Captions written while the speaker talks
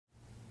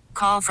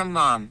Call from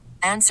mom.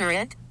 Answer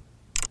it.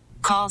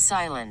 Call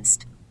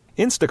silenced.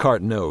 Instacart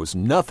knows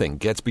nothing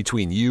gets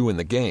between you and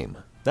the game.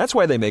 That's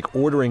why they make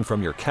ordering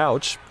from your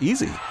couch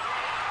easy.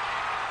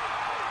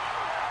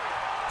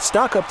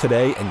 Stock up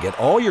today and get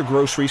all your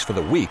groceries for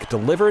the week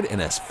delivered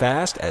in as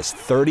fast as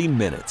 30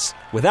 minutes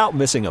without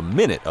missing a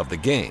minute of the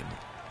game.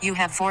 You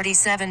have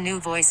 47 new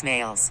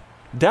voicemails.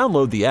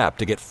 Download the app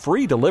to get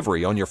free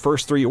delivery on your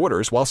first 3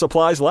 orders while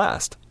supplies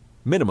last.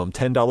 Minimum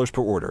 $10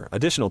 per order.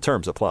 Additional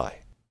terms apply.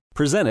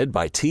 Presented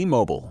by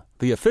T-Mobile,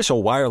 the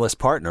official wireless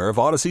partner of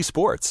Odyssey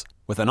Sports.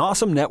 With an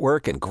awesome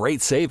network and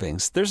great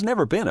savings, there's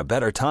never been a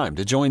better time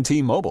to join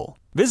T-Mobile.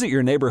 Visit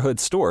your neighborhood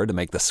store to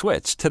make the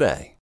switch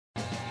today.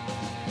 Let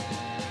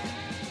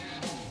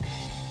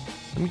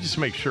me just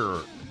make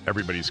sure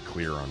everybody's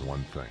clear on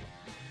one thing.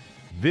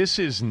 This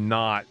is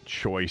not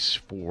choice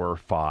 4,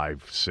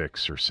 5,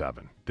 6, or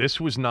 7. This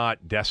was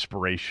not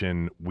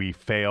desperation. We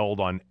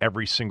failed on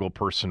every single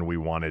person we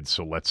wanted,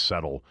 so let's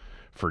settle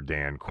for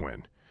Dan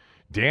Quinn.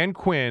 Dan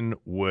Quinn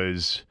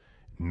was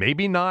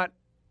maybe not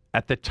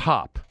at the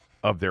top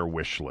of their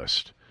wish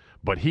list,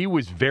 but he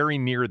was very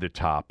near the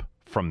top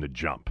from the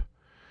jump.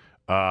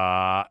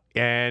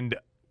 And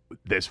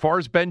as far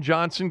as Ben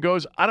Johnson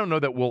goes, I don't know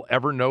that we'll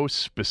ever know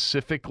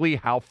specifically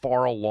how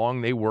far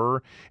along they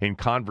were in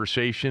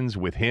conversations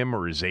with him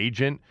or his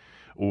agent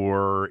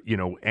or,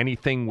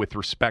 anything with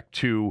respect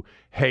to,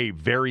 hey,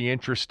 very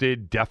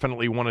interested,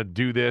 definitely want to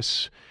do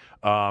this,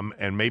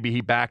 and maybe he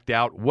backed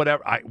out,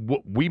 whatever.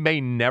 We may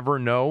never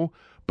know,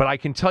 but I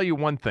can tell you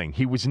one thing.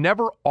 He was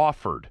never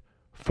offered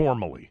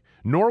formally,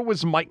 nor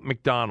was Mike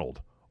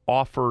McDonald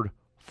offered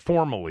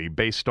formally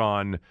based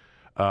on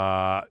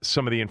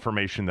some of the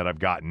information that I've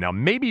gotten. Now,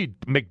 maybe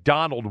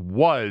McDonald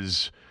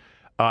was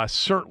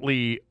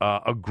certainly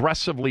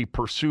aggressively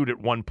pursued at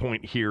one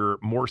point here,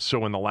 more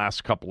so in the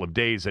last couple of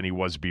days than he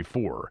was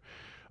before.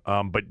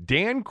 But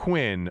Dan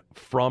Quinn,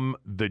 from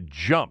the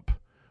jump,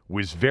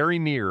 was very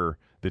near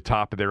the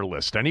top of their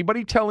list.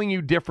 Anybody telling you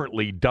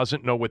differently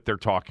doesn't know what they're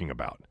talking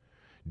about.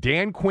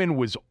 Dan Quinn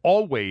was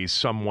always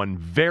someone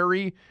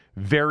very,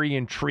 very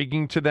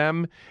intriguing to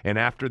them, and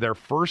after their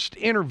first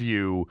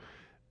interview,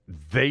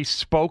 they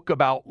spoke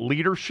about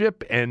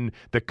leadership and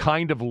the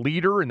kind of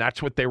leader, and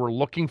that's what they were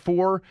looking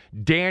for.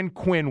 Dan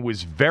Quinn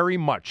was very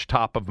much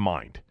top of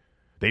mind.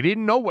 They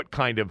didn't know what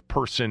kind of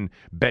person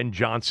Ben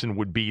Johnson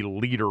would be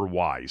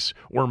leader-wise,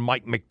 or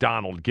Mike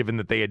McDonald, given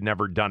that they had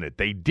never done it.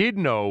 They did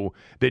know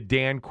that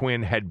Dan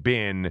Quinn had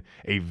been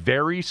a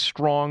very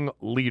strong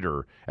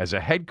leader as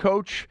a head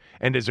coach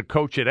and as a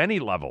coach at any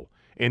level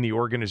in the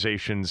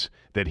organizations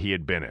that he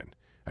had been in.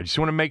 I just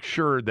want to make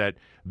sure that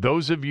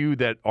those of you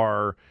that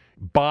are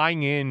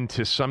buying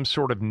into some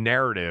sort of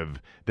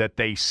narrative that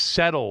they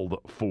settled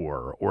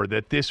for or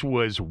that this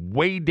was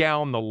way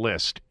down the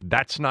list,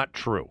 that's not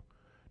true.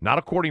 Not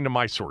according to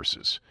my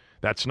sources.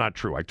 That's not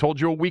true. I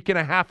told you a week and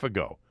a half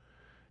ago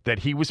that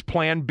he was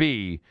plan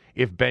B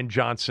if Ben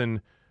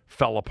Johnson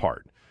fell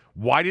apart.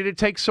 Why did it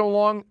take so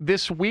long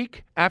this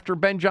week after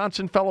Ben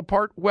Johnson fell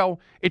apart?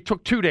 Well, it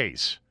took 2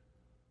 days,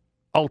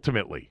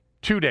 ultimately.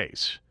 2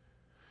 days.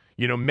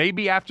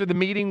 Maybe after the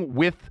meeting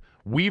with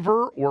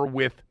Weaver or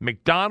with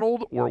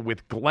McDonald or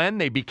with Glenn,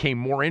 they became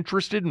more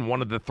interested in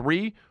one of the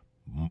three,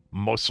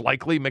 most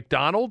likely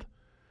McDonald,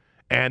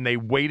 and they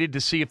waited to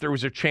see if there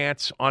was a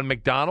chance on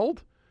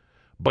McDonald,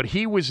 but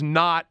he was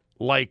not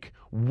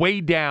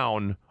way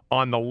down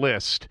on the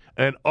list.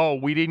 And,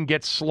 we didn't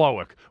get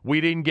Slowick.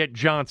 We didn't get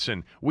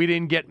Johnson. We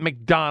didn't get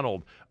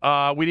McDonald.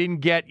 We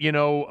didn't get,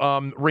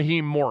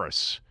 Raheem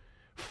Morris.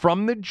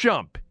 From the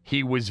jump,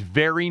 he was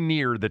very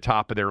near the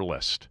top of their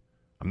list.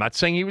 I'm not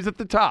saying he was at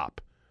the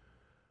top,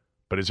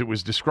 but as it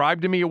was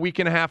described to me a week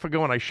and a half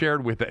ago, and I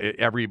shared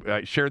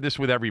this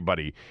with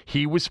everybody,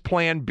 he was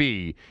plan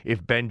B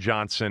if Ben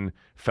Johnson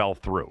fell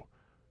through.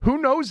 Who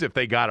knows if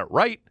they got it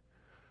right?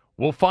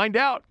 We'll find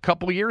out a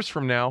couple of years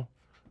from now.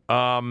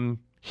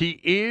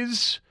 He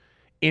is,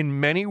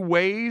 in many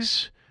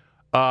ways,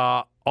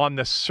 on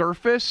the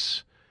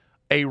surface,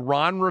 a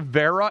Ron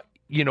Rivera,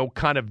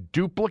 kind of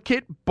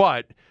duplicate,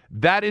 but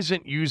that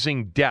isn't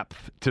using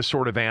depth to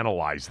sort of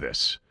analyze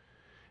this.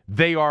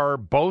 They are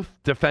both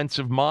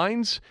defensive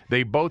minds.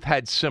 They both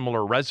had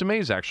similar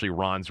resumes. Actually,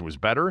 Ron's was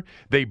better.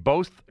 They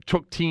both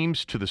took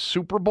teams to the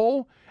Super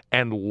Bowl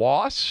and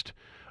lost.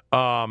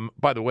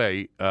 By the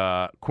way,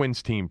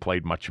 Quinn's team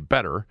played much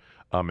better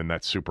in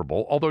that Super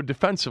Bowl, although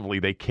defensively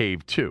they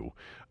caved too.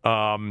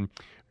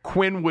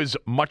 Quinn was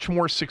much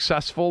more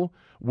successful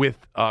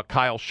with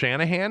Kyle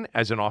Shanahan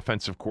as an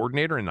offensive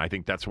coordinator, and I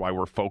think that's why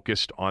we're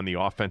focused on the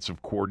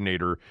offensive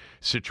coordinator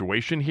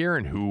situation here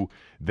and who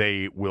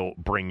they will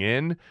bring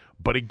in.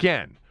 But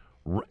again,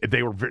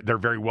 they're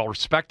very well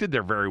respected.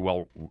 They're very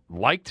well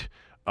liked.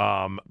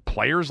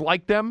 Players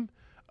like them.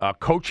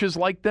 Coaches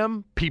like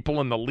them.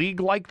 People in the league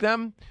like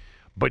them.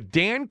 But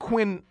Dan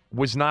Quinn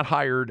was not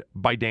hired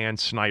by Dan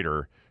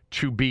Snyder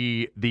to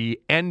be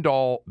the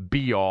end-all,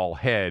 be-all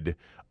head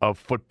of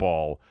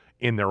football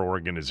in their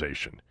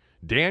organization.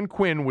 Dan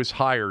Quinn was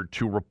hired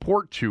to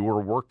report to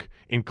or work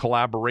in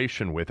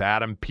collaboration with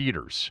Adam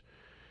Peters,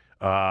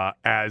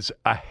 as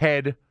a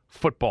head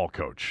football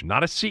coach,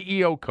 not a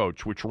CEO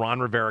coach, which Ron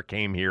Rivera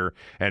came here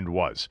and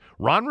was.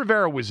 Ron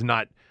Rivera was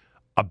not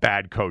a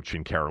bad coach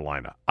in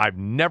Carolina. I've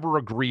never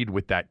agreed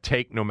with that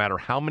take, no matter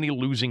how many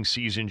losing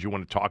seasons you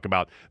want to talk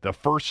about. The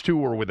first two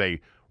were with a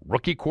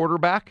rookie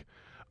quarterback,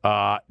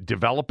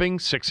 developing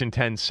 6-10,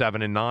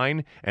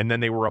 7-9, and then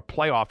they were a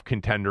playoff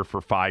contender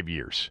for 5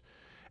 years.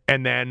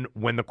 And then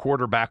when the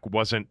quarterback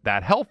wasn't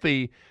that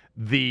healthy,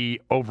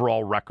 the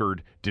overall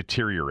record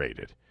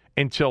deteriorated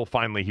until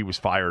finally he was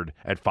fired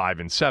at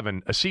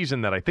 5-7, a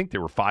season that I think they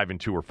were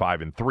 5-2 or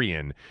 5-3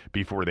 in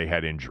before they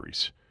had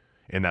injuries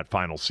in that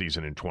final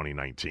season in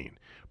 2019.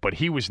 But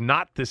he was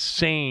not the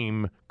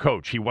same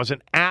coach. He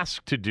wasn't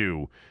asked to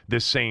do the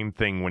same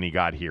thing when he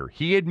got here.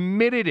 He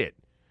admitted it,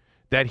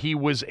 that he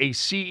was a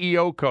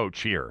CEO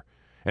coach here,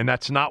 and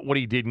that's not what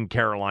he did in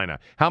Carolina.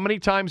 How many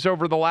times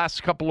over the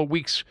last couple of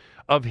weeks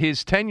of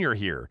his tenure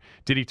here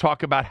did he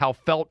talk about how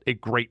felt it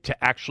great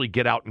to actually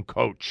get out and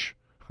coach?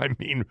 I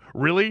mean,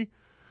 really?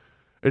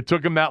 It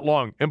took him that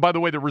long. And by the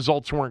way, the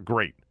results weren't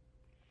great.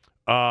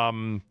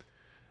 I'm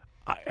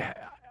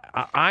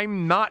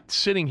not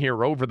sitting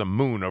here over the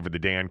moon over the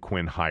Dan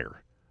Quinn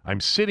hire. I'm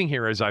sitting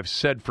here, as I've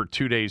said for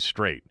 2 days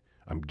straight.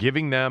 I'm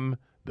giving them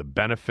the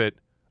benefit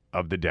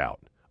of the doubt.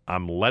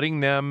 I'm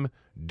letting them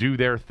do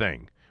their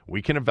thing.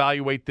 We can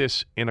evaluate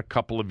this in a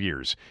couple of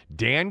years.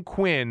 Dan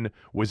Quinn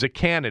was a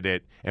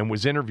candidate and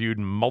was interviewed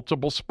in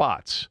multiple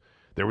spots.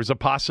 There was a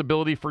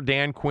possibility for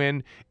Dan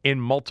Quinn in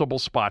multiple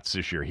spots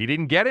this year. He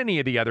didn't get any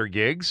of the other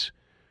gigs.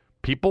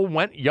 People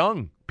went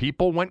young.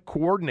 People went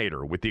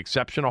coordinator, with the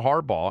exception of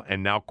Harbaugh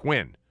and now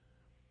Quinn.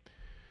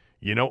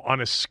 You know,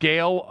 on a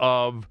scale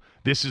of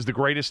this is the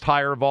greatest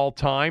hire of all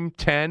time,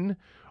 10,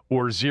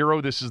 or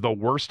 0, this is the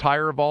worst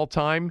hire of all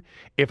time,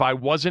 if I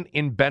wasn't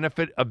in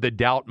benefit of the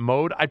doubt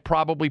mode, I'd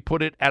probably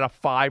put it at a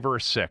 5 or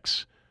a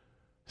 6.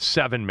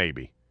 7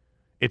 maybe.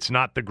 It's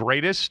not the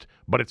greatest,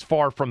 but it's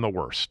far from the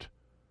worst.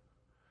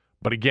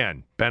 But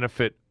again,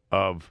 benefit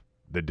of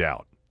the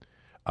doubt.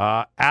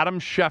 Adam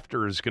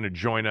Schefter is going to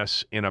join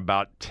us in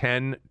about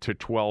 10 to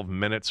 12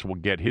 minutes. We'll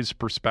get his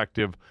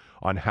perspective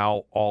on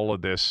how all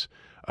of this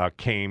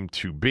came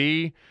to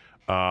be.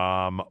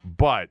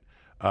 But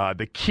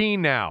the key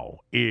now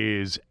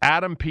is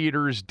Adam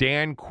Peters,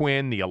 Dan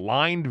Quinn, the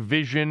aligned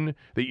vision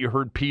that you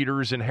heard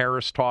Peters and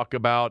Harris talk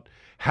about,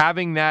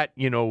 having that,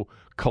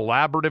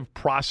 collaborative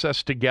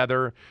process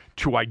together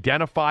to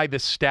identify the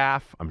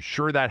staff. I'm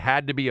sure that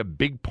had to be a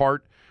big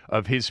part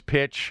of his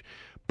pitch.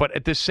 But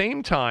at the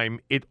same time,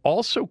 it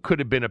also could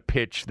have been a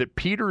pitch that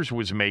Peters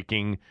was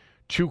making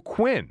to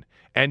Quinn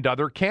and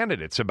other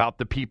candidates about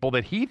the people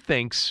that he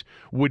thinks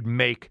would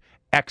make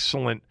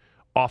excellent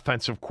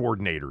offensive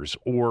coordinators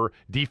or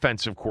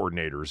defensive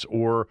coordinators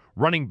or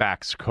running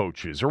backs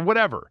coaches or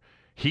whatever.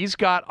 He's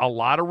got a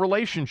lot of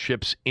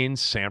relationships in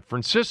San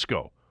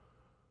Francisco.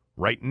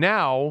 Right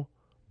now,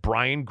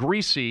 Brian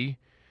Griese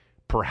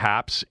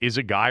perhaps is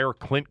a guy, or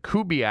Clint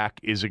Kubiak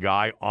is a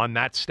guy on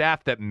that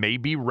staff that may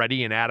be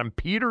ready in Adam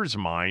Peters'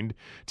 mind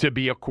to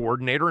be a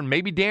coordinator, and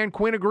maybe Dan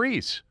Quinn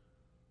agrees.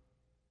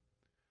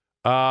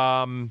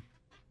 They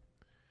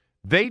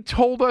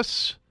told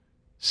us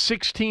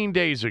 16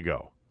 days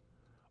ago,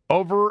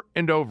 over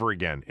and over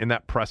again in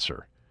that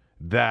presser,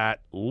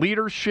 that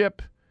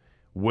leadership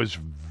was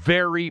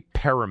very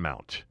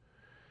paramount.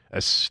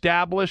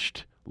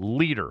 Established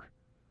leader.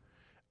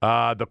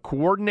 The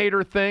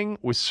coordinator thing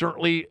was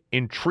certainly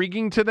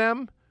intriguing to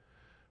them,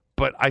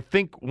 but I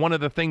think one of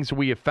the things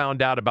we have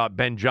found out about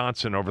Ben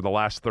Johnson over the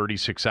last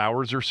 36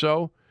 hours or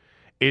so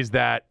is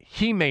that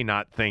he may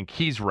not think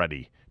he's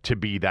ready to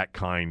be that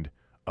kind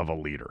of a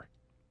leader.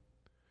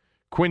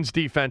 Quinn's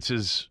defense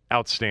is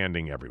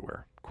outstanding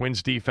everywhere.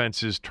 Quinn's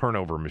defense is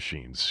turnover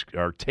machines,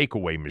 or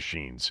takeaway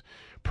machines,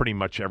 pretty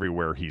much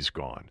everywhere he's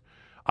gone.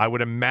 I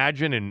would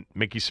imagine, and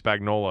Mickey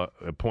Spagnola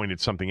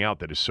pointed something out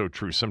that is so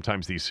true,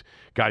 sometimes these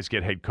guys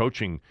get head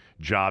coaching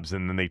jobs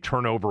and then they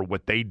turn over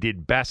what they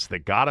did best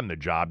that got them the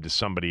job to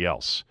somebody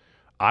else.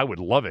 I would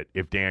love it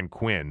if Dan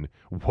Quinn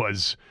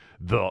was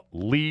the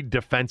lead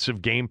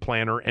defensive game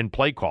planner and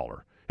play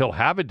caller. He'll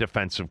have a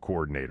defensive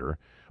coordinator,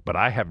 but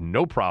I have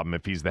no problem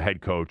if he's the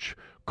head coach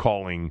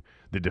calling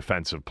the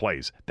defensive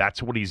plays.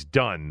 That's what he's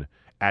done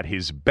at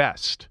his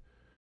best.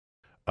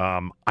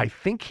 I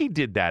think he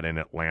did that in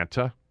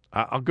Atlanta.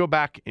 I'll go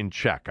back and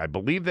check. I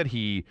believe that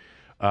he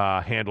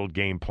handled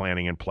game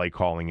planning and play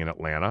calling in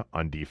Atlanta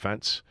on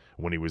defense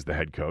when he was the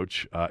head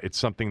coach. It's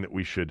something that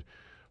we should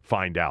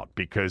find out,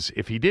 because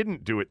if he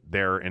didn't do it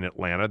there in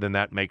Atlanta, then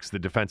that makes the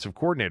defensive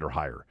coordinator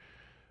hire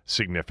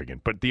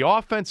significant. But the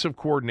offensive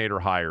coordinator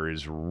hire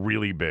is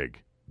really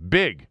big.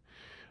 Big.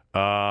 There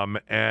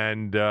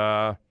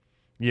are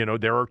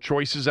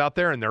choices out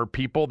there, and there are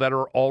people that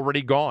are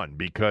already gone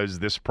because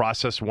this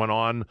process went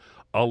on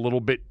a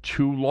little bit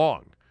too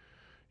long.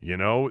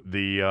 Hold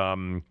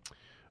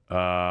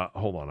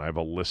on, I have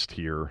a list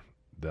here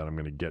that I'm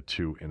going to get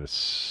to in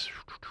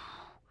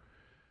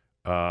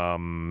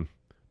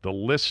the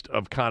list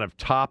of kind of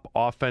top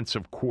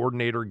offensive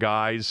coordinator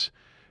guys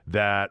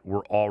that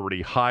were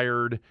already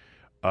hired.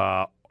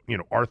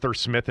 Arthur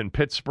Smith in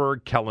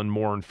Pittsburgh, Kellen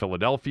Moore in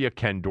Philadelphia,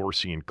 Ken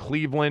Dorsey in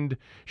Cleveland,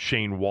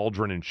 Shane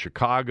Waldron in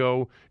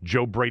Chicago,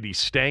 Joe Brady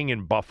staying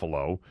in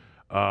Buffalo,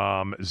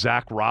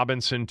 Zach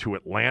Robinson to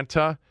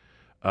Atlanta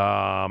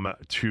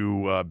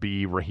to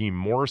be Raheem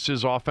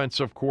Morris's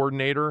offensive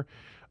coordinator.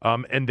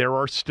 And there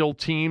are still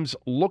teams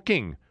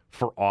looking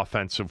for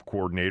offensive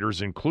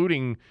coordinators,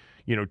 including,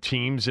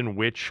 teams in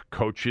which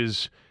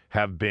coaches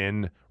have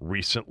been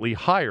recently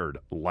hired,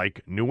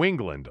 like New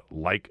England,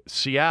 like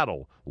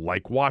Seattle,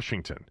 like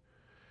Washington.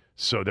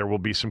 So there will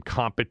be some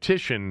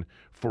competition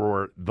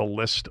for the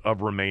list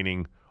of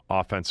remaining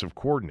offensive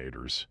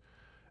coordinators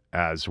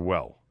as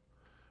well.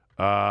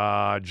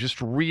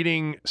 Just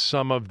reading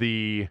some of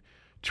the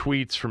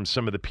tweets from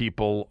some of the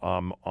people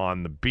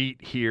on the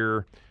beat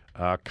here.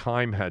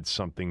 Keim had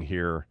something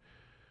here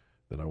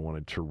that I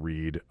wanted to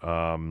read.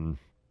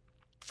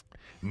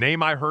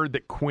 Name I heard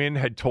that Quinn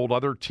had told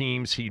other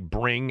teams he'd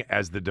bring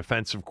as the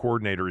defensive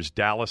coordinator is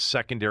Dallas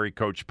secondary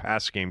coach,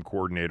 pass game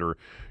coordinator,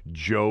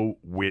 Joe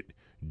Witt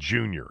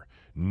Jr.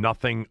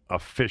 Nothing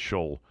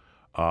official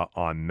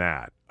on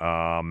that.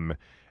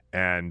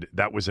 And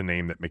that was a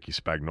name that Mickey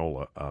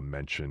Spagnola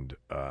mentioned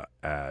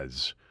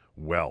as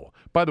well.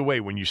 By the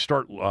way, when you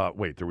start,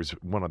 there was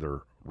one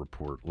other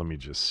report. Let me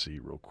just see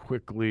real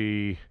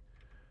quickly.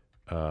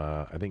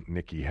 I think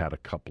Nicky had a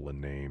couple of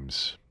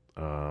names.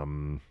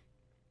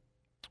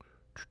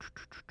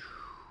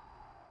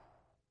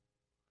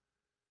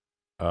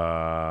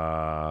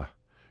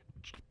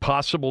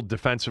 Possible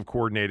defensive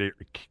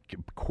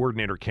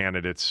coordinator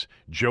candidates: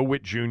 Joe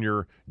Witt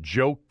Jr.,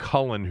 Joe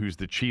Cullen, who's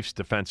the Chiefs'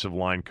 defensive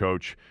line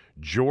coach,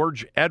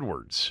 George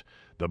Edwards,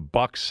 the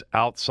Bucs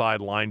outside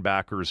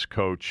linebackers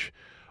coach,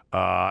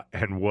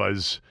 and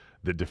was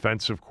the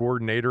defensive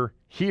coordinator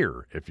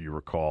here, if you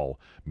recall,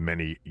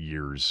 many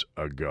years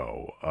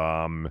ago.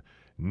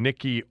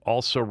 Nicky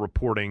also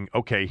reporting,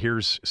 okay,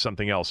 here's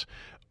something else.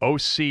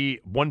 OC,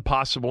 one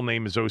possible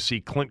name is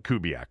OC Clint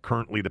Kubiak,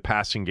 currently the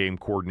passing game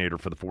coordinator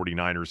for the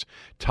 49ers,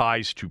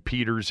 ties to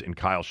Peters and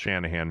Kyle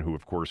Shanahan, who,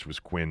 of course,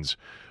 was Quinn's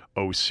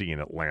OC in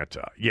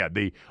Atlanta. Yeah,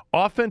 the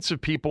offensive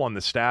people on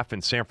the staff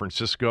in San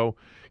Francisco,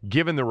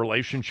 given the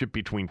relationship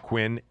between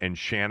Quinn and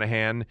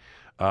Shanahan,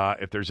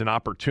 if there's an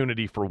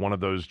opportunity for one of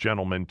those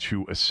gentlemen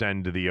to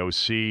ascend to the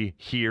OC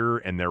here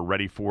and they're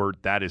ready for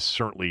it, that is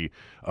certainly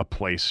a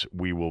place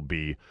we will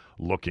be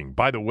looking.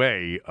 By the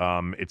way,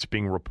 it's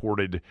being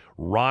reported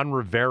Ron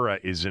Rivera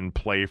is in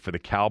play for the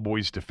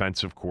Cowboys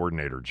defensive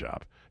coordinator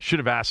job. Should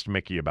have asked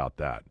Mickey about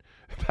that.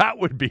 That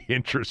would be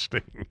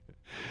interesting.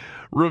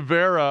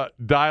 Rivera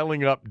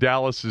dialing up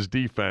Dallas's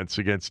defense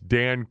against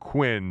Dan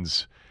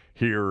Quinn's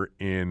here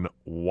in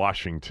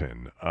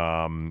Washington.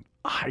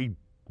 I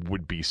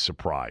would be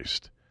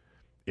surprised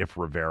if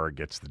Rivera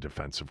gets the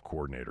defensive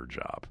coordinator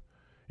job.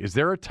 Is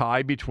there a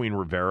tie between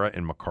Rivera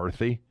and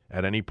McCarthy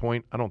at any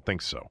point? I don't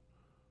think so.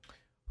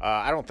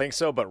 I don't think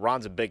so, but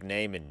Ron's a big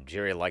name, and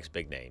Jerry likes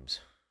big names.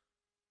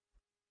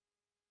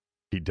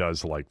 He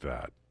does like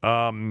that.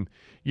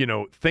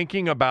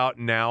 Thinking about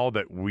now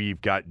that we've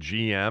got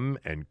GM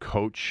and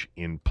coach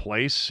in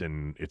place,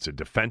 and it's a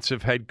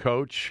defensive head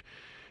coach,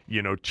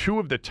 two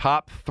of the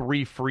top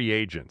 3 free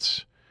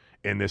agents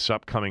in this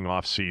upcoming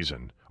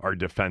offseason are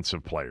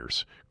defensive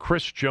players.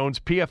 Chris Jones,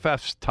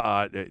 PFF's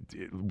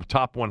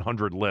top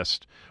 100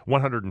 list,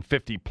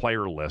 150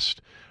 player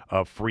list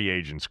of free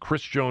agents.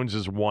 Chris Jones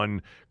is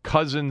 1,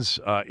 Cousins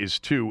is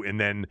 2, and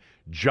then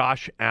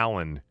Josh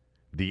Allen,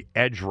 the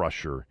edge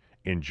rusher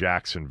in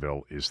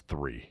Jacksonville, is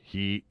 3.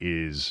 He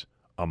is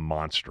a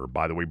monster.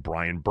 By the way,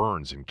 Brian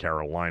Burns in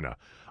Carolina,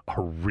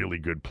 a really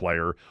good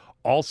player.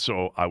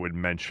 Also, I would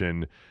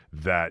mention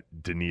that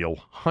Danielle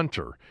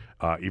Hunter,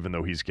 even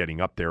though he's getting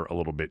up there a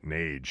little bit in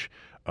age,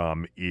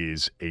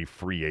 is a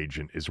free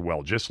agent as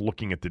well. Just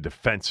looking at the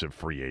defensive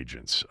free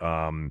agents,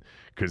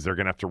 because they're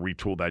going to have to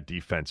retool that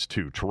defense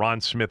too.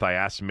 Teron Smith, I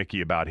asked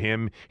Mickey about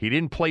him. He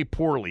didn't play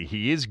poorly.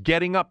 He is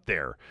getting up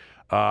there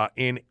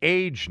in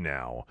age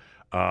now,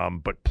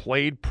 but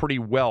played pretty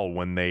well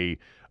when they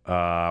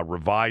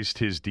revised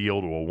his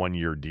deal to a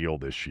 1-year deal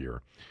this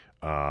year.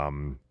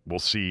 We'll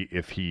see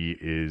if he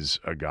is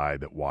a guy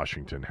that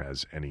Washington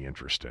has any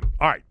interest in.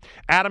 All right,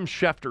 Adam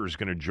Schefter is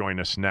going to join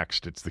us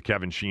next. It's the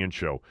Kevin Sheehan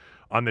Show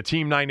on the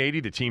Team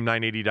 980,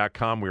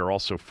 theteam980.com. We are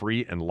also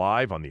free and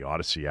live on the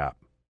Odyssey app.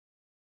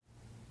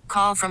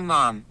 Call from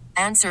mom.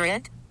 Answer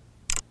it.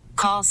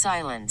 Call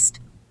silenced.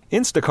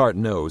 Instacart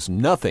knows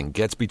nothing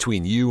gets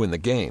between you and the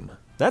game.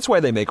 That's why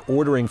they make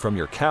ordering from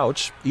your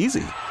couch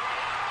easy.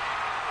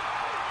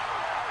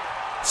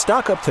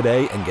 Stock up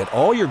today and get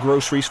all your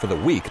groceries for the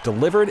week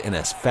delivered in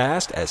as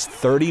fast as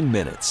 30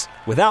 minutes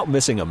without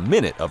missing a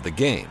minute of the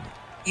game.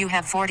 You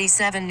have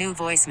 47 new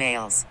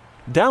voicemails.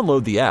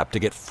 Download the app to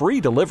get free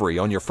delivery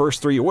on your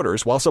first 3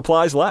 orders while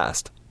supplies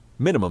last.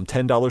 Minimum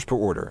 $10 per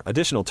order.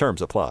 Additional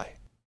terms apply.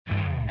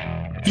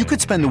 You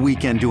could spend the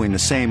weekend doing the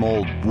same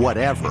old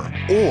whatever,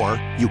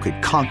 or you could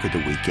conquer the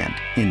weekend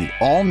in the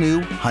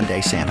all-new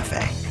Hyundai Santa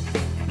Fe.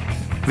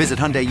 Visit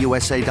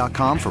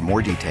HyundaiUSA.com for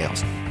more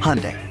details.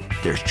 Hyundai.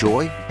 There's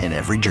joy in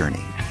every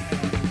journey.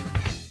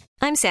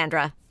 I'm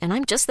Sandra, and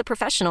I'm just the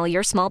professional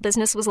your small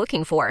business was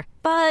looking for.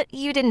 But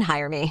you didn't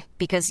hire me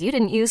because you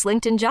didn't use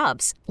LinkedIn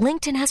Jobs.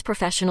 LinkedIn has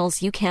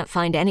professionals you can't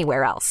find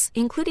anywhere else,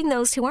 including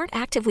those who aren't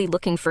actively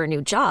looking for a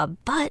new job,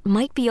 but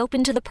might be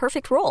open to the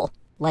perfect role,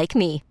 like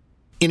me.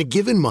 In a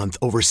given month,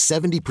 over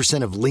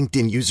 70% of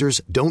LinkedIn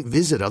users don't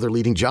visit other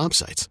leading job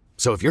sites.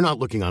 So if you're not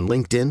looking on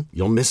LinkedIn,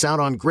 you'll miss out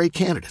on great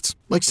candidates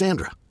like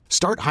Sandra.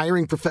 Start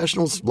hiring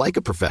professionals like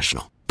a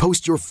professional.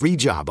 Post your free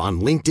job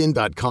on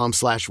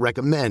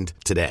linkedin.com/recommend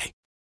today.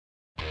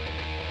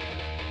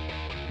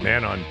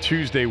 Man, on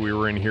Tuesday we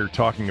were in here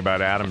talking about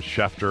Adam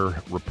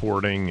Schefter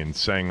reporting and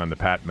saying on the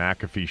Pat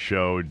McAfee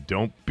show,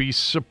 don't be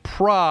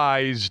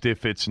surprised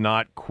if it's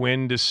not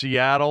Quinn to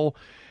Seattle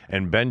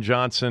and Ben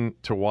Johnson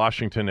to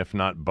Washington, if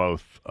not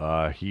both.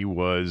 He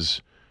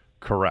was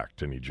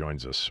correct, and he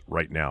joins us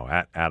right now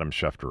at Adam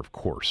Schefter, of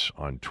course,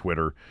 on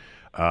Twitter.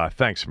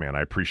 Thanks, man.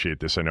 I appreciate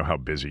this. I know how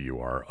busy you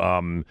are.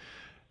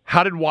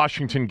 How did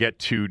Washington get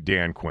to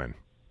Dan Quinn?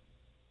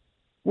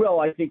 Well,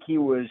 I think he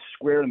was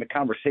square in the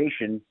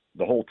conversation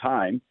the whole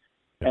time.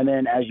 And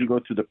then as you go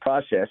through the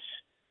process,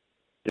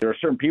 there are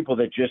certain people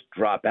that just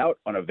drop out,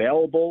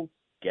 unavailable,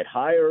 get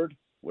hired,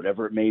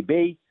 whatever it may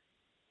be.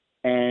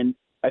 And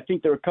I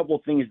think there are a couple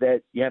of things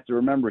that you have to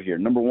remember here.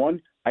 Number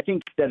one, I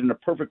think that in a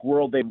perfect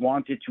world, they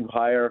wanted to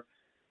hire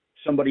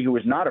somebody who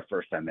was not a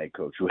first-time head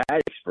coach, who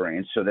had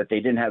experience, so that they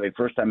didn't have a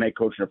first-time head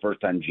coach and a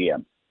first-time GM.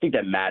 I think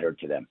that mattered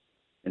to them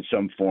in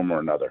some form or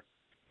another.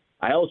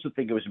 I also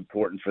think it was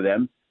important for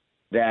them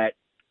that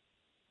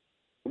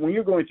when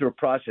you're going through a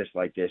process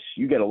like this,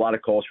 you get a lot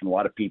of calls from a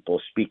lot of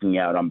people speaking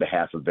out on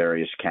behalf of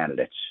various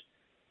candidates.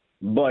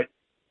 But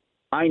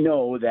I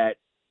know that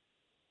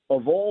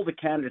of all the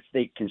candidates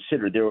they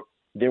considered,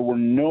 there was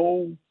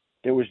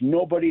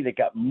nobody that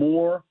got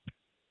more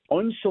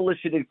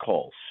unsolicited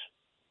calls,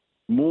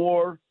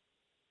 more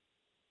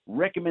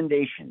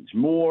recommendations,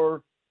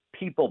 more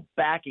people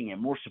backing him,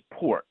 more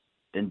support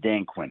than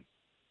Dan Quinn.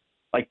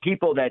 Like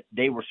people that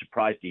they were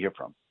surprised to hear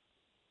from.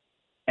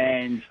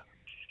 And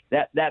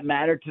that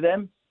mattered to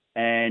them.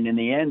 And in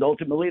the end,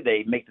 ultimately,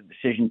 they make the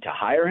decision to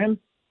hire him.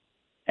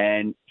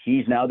 And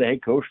he's now the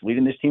head coach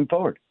leading this team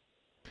forward.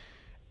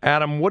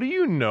 Adam, what do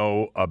you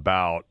know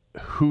about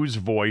whose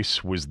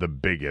voice was the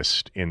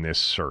biggest in this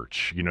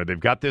search? You know, they've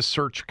got this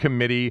search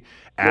committee.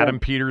 Adam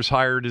Peters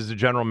hired as the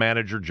general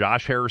manager,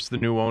 Josh Harris, the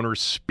new owner,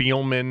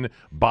 Spielman,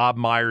 Bob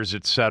Myers,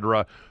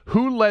 etc.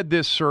 Who led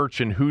this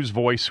search and whose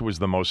voice was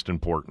the most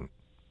important?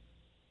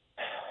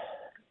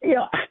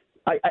 Yeah,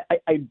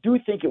 I do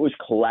think it was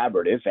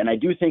collaborative, and I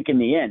do think in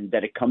the end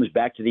that it comes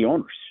back to the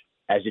owners,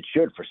 as it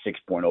should for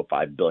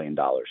 $6.05 billion.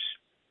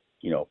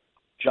 You know,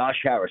 Josh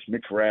Harris,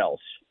 Mitch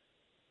Rales,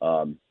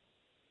 the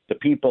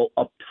people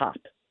up top.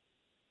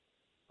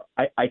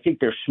 I think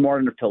they're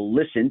smart enough to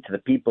listen to the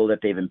people that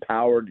they've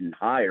empowered and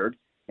hired,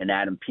 and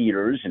Adam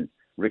Peters and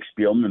Rick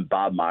Spielman and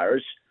Bob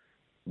Myers.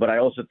 But I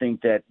also think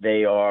that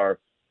they are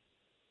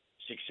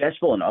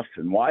successful enough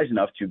and wise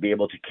enough to be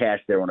able to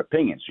cast their own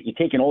opinions. So you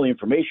take in all the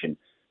information.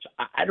 So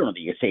I don't know that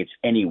you can say it's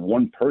any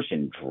one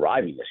person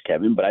driving this,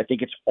 Kevin, but I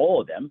think it's all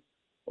of them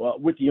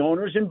with the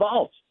owners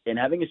involved in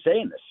having a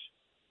say in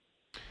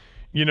this.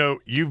 You know,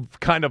 you've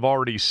kind of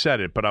already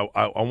said it, but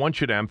I want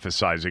you to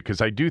emphasize it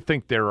because I do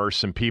think there are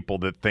some people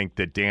that think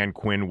that Dan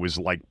Quinn was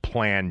like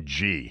Plan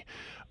G.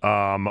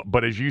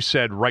 But as you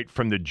said right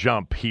from the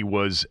jump, he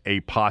was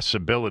a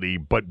possibility.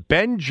 But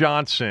Ben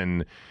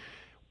Johnson,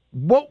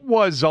 what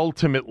was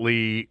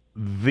ultimately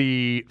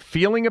the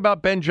feeling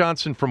about Ben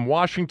Johnson from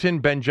Washington,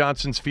 Ben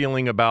Johnson's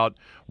feeling about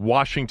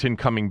Washington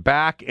coming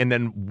back, and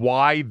then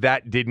why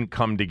that didn't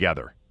come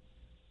together?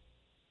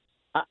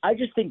 I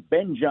just think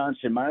Ben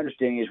Johnson, my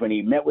understanding is when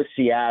he met with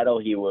Seattle,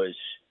 he was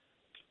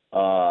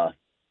the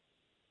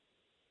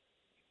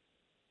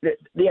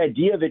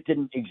idea of it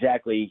didn't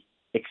exactly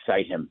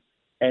excite him.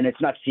 And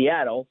it's not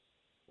Seattle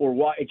or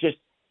why.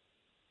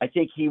 I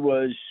think he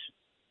was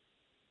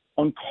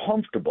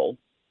uncomfortable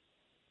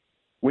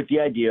with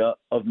the idea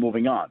of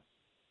moving on.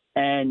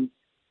 And,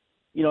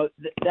 you know,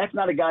 that's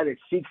not a guy that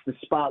seeks the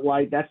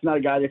spotlight. That's not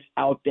a guy that's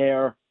out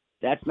there.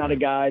 That's not a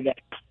guy that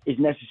is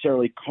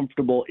necessarily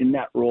comfortable in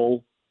that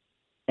role.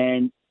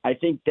 And I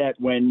think that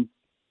when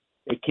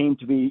it came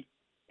to be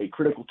a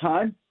critical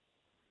time,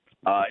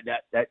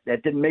 that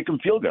didn't make him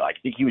feel good. I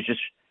think he was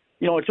just,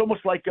 you know, it's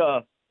almost like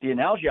the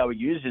analogy I would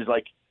use is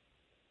like,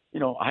 you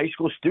know, a high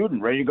school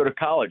student ready to go to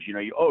college. You know,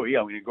 I'm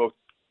going to go to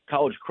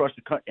college across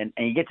the country.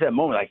 And you get to that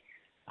moment like,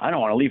 I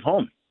don't want to leave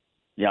home.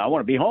 I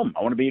want to be home.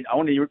 I want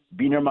to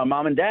be near my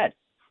mom and dad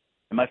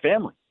and my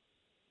family.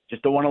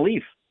 Just don't want to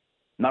leave.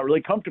 I'm not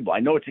really comfortable. I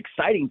know it's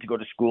exciting to go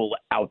to school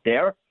out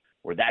there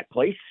or that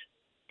place,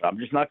 but I'm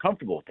just not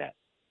comfortable with that.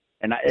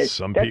 And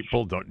some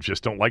people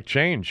don't like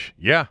change.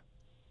 Yeah.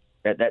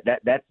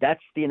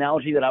 That's the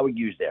analogy that I would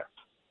use there.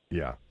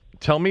 Yeah.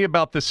 Tell me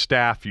about the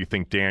staff you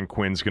think Dan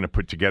Quinn's going to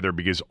put together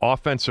because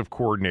offensive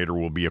coordinator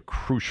will be a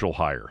crucial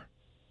hire.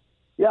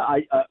 Yeah,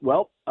 I'd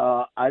love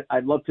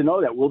to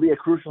know that. Will be a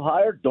crucial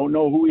hire. Don't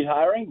know who he's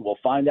hiring. We'll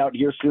find out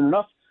here soon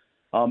enough.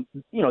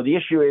 You know, the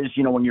issue is,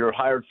 you know, when you're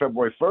hired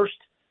February 1st,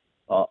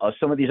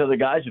 Some of these other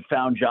guys have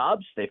found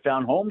jobs. They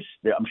found homes.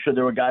 I'm sure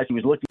there were guys he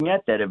was looking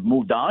at that have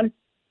moved on.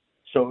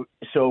 So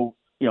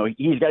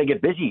he's got to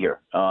get busy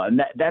here.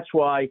 And that's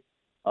why,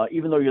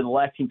 even though you're the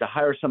last team to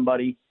hire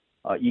somebody,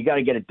 you got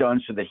to get it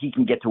done so that he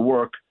can get to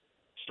work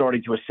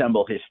starting to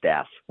assemble his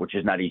staff, which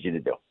is not easy to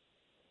do.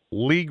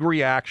 League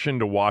reaction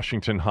to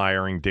Washington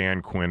hiring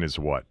Dan Quinn is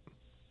what?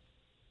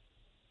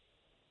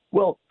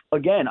 Well,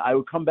 again, I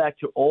would come back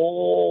to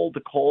all the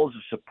calls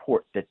of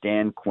support that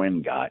Dan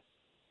Quinn got.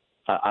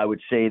 I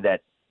would say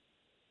that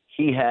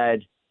he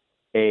had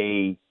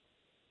a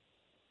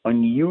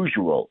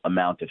unusual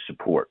amount of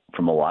support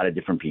from a lot of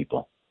different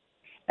people.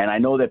 And I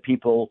know that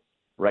people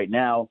right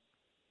now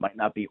might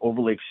not be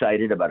overly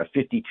excited about a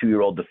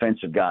 52-year-old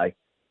defensive guy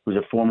who's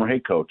a former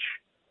head coach.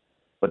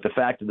 But the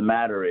fact of the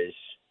matter is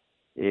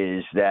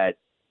that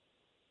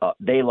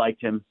they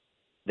liked him,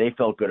 they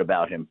felt good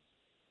about him,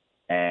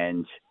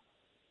 and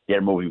they're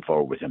moving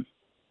forward with him.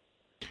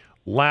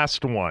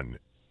 Last one.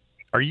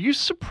 Are you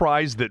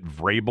surprised that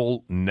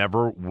Vrabel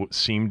never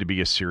seemed to be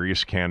a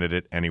serious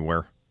candidate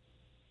anywhere?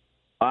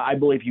 I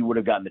believe he would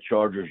have gotten the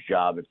Chargers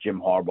job if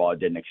Jim Harbaugh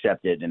didn't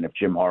accept it, and if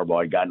Jim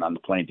Harbaugh had gotten on the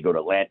plane to go to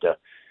Atlanta,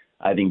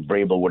 I think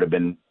Vrabel would have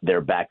been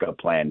their backup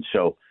plan.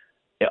 So,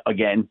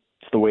 again,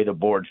 it's the way the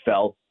board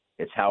fell.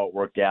 It's how it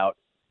worked out.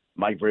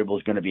 Mike Vrabel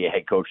is going to be a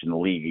head coach in the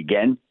league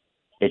again.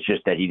 It's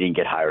just that he didn't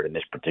get hired in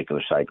this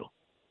particular cycle.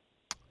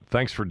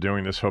 Thanks for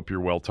doing this. Hope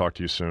you're well. Talk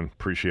to you soon.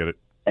 Appreciate it.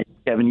 Thank you,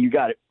 Kevin. You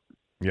got it.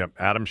 Yep,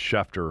 Adam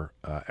Schefter,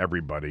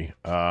 everybody.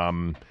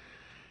 I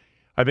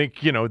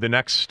think, the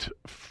next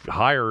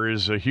hire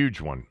is a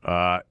huge one.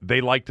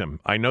 They liked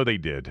him. I know they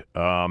did.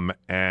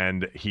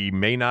 And he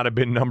may not have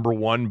been number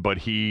one, but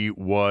he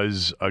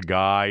was a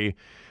guy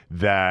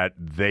that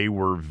they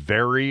were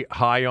very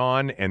high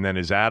on. And then,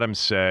 as Adam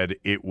said,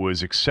 it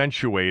was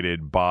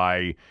accentuated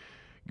by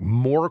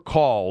more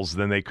calls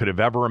than they could have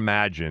ever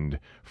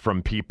imagined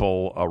from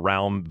people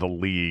around the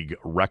league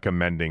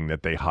recommending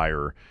that they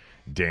hire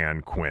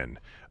Dan Quinn.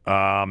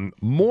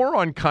 More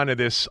on kind of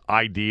this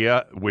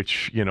idea,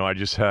 which, I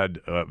just had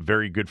a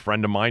very good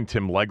friend of mine,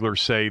 Tim Legler,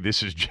 say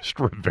this is just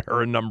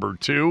Rivera number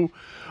 2.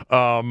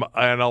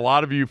 And a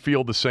lot of you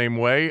feel the same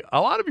way. A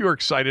lot of you are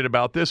excited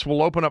about this.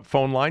 We'll open up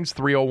phone lines,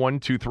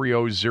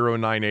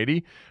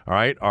 301-230-0980. All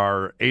right,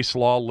 our Ace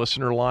Law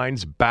listener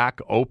lines back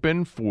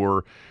open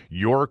for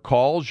your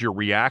calls, your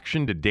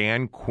reaction to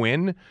Dan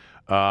Quinn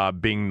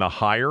being the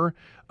hire.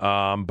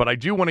 But I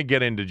do want to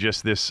get into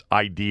just this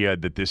idea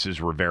that this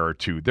is Rivera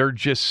 2. There are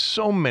just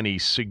so many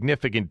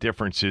significant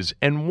differences,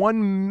 and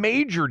one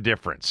major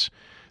difference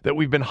that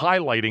we've been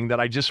highlighting that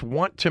I just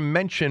want to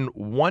mention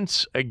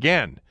once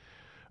again.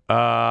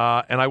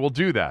 And I will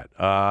do that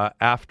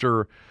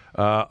after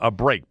a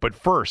break. But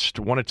first,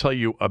 I want to tell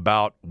you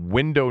about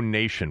Window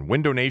Nation.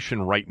 Window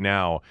Nation right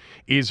now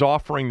is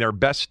offering their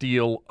best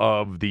deal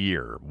of the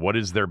year. What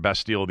is their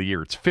best deal of the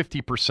year? It's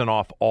 50%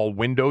 off all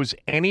windows,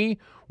 any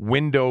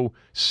window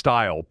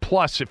style.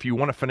 Plus, if you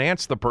want to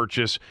finance the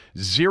purchase,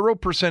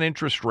 0%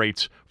 interest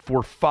rates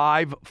for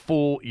 5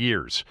 full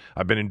years.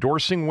 I've been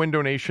endorsing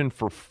Window Nation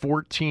for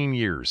 14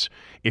 years.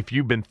 If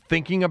you've been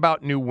thinking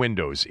about new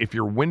windows, if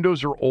your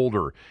windows are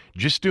older,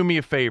 just do me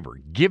a favor.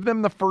 Give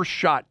them the first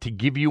shot to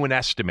give you an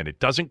estimate. It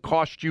doesn't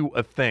cost you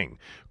a thing.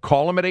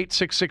 Call them at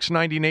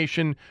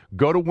 866-90-NATION.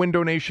 Go to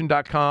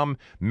windownation.com.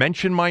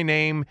 Mention my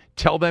name.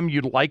 Tell them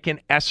you'd like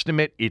an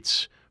estimate.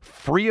 It's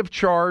free of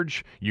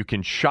charge. You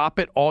can shop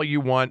it all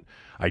you want.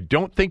 I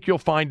don't think you'll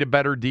find a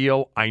better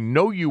deal. I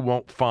know you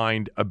won't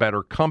find a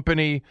better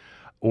company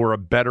or a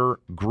better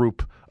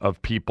group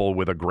of people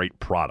with a great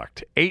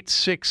product.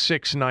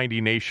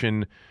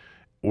 866-90-NATION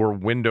or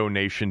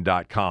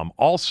windownation.com.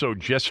 Also,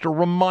 just a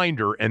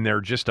reminder, and there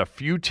are just a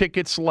few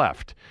tickets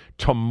left.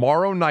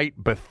 Tomorrow night,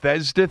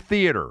 Bethesda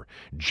Theater.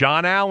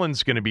 John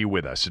Allen's going to be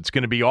with us. It's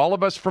going to be all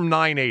of us from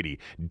 980.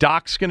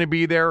 Doc's going to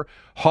be there.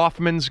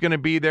 Hoffman's going to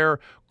be there.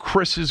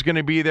 Chris is going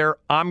to be there.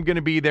 I'm going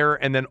to be there.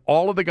 And then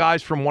all of the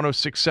guys from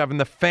 106.7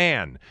 The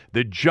Fan,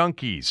 the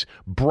Junkies.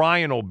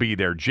 Brian will be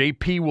there.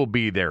 JP will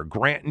be there.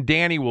 Grant and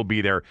Danny will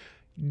be there.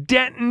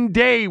 Denton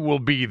Day will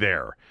be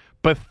there.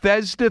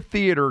 Bethesda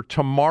Theater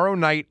tomorrow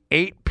night,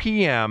 8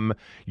 p.m.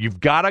 You've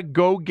got to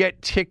go get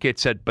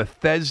tickets at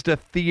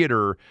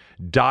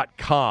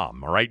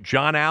BethesdaTheater.com. All right,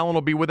 John Allen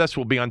will be with us.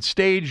 We'll be on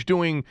stage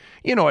doing,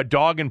 a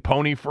dog and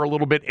pony for a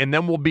little bit, and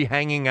then we'll be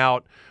hanging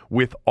out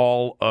with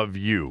all of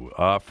you.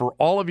 For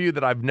all of you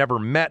that I've never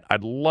met,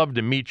 I'd love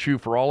to meet you.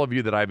 For all of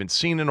you that I haven't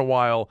seen in a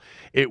while,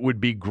 it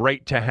would be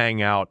great to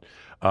hang out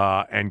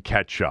and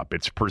catch up.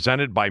 It's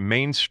presented by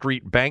Main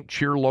Street Bank.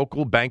 Cheer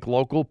local, bank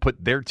local.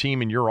 Put their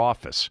team in your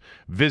office.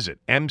 Visit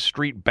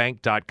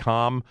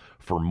mstreetbank.com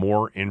for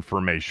more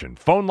information.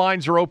 Phone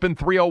lines are open,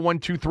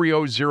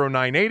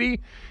 301-230-0980.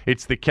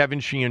 It's the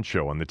Kevin Sheehan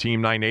Show on the Team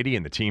 980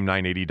 and the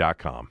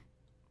team980.com.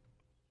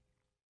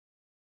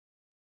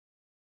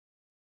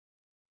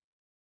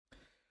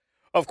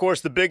 Of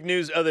course, the big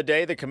news of the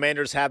day, the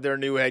Commanders have their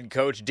new head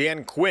coach.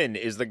 Dan Quinn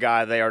is the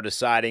guy they are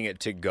deciding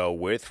to go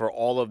with. For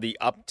all of the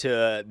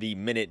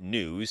up-to-the-minute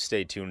news,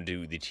 stay tuned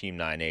to the Team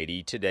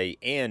 980 today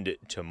and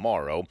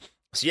tomorrow.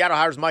 Seattle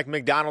hires Mike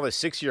McDonald, a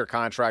 6-year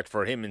contract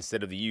for him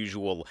instead of the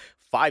usual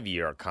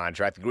 5-year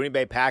contract. The Green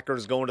Bay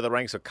Packers go into the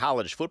ranks of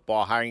college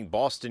football, hiring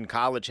Boston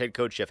College head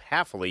coach Jeff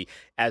Hafley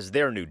as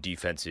their new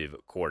defensive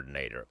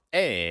coordinator.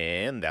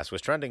 And that's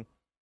what's trending.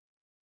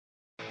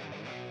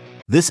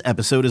 This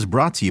episode is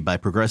brought to you by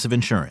Progressive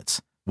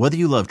Insurance. Whether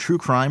you love true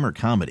crime or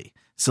comedy,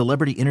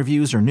 celebrity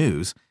interviews or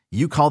news,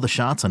 you call the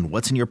shots on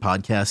what's in your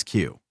podcast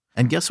queue.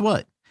 And guess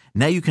what?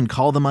 Now you can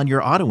call them on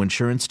your auto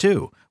insurance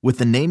too with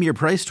the Name Your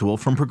Price tool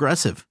from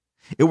Progressive.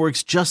 It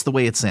works just the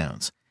way it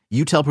sounds.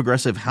 You tell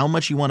Progressive how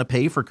much you want to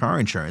pay for car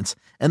insurance,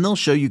 and they'll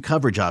show you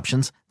coverage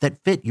options that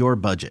fit your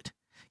budget.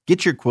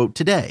 Get your quote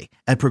today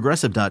at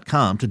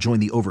Progressive.com to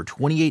join the over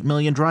 28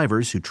 million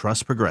drivers who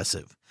trust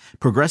Progressive.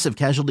 Progressive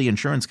Casualty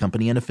Insurance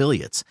Company and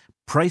Affiliates.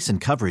 Price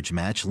and coverage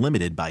match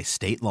limited by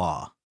state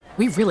law.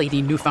 We really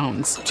need new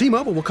phones.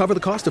 T-Mobile will cover the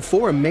cost of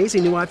 4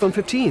 amazing new iPhone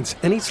 15s,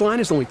 and each line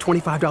is only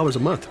 $25 a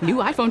month. New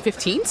iPhone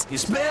 15s?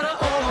 It's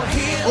better over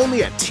here.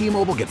 Only at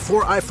T-Mobile, get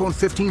 4 iPhone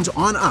 15s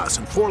on us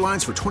and 4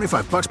 lines for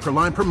 $25 per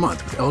line per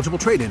month with eligible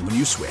trade-in when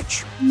you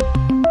switch.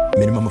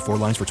 Minimum of 4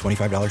 lines for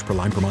 $25 per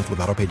line per month with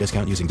autopay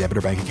discount using debit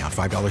or bank account.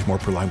 $5 more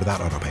per line without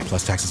autopay,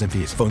 plus taxes and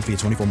fees. Phone fee at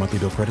 24 monthly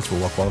bill credits for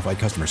well-qualified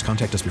customers.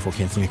 Contact us before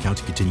canceling account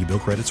to continue bill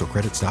credits or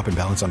credit stop and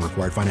balance on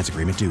required finance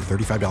agreement due.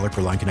 $35 per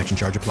line connection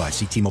charge applies.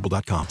 See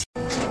T-Mobile.com.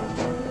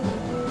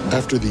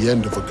 After the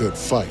end of a good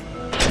fight,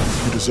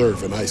 you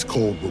deserve an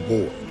ice-cold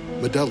reward.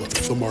 Modelo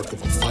is the mark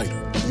of a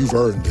fighter. You've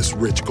earned this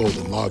rich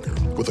golden lager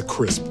with a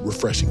crisp,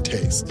 refreshing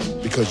taste.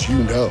 Because you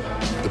know,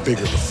 the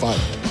bigger the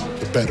fight,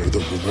 the better the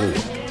reward.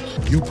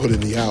 You put in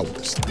the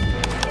hours,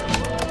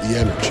 the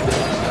energy,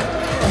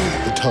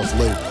 the tough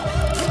labor.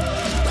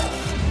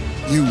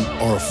 You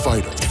are a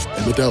fighter,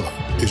 and Modelo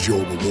is your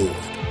reward.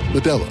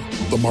 Modelo,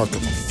 the mark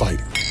of a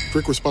fighter.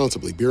 Drink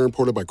responsibly. Beer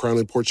imported by Crown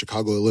Imports,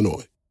 Chicago,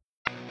 Illinois.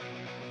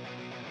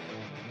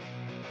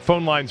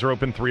 Phone lines are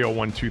open,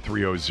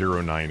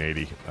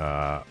 301-230-0980.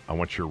 I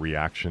want your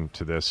reaction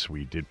to this.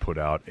 We did put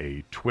out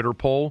a Twitter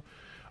poll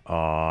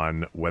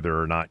on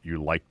whether or not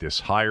you like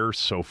this hire.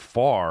 So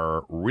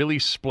far, really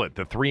split.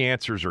 The 3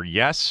 answers are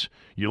yes,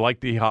 you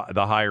like the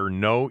hire,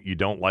 no, you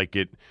don't like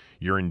it,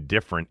 you're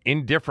indifferent.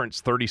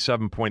 Indifference,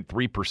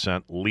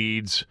 37.3%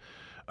 leads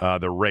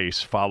the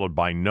race, followed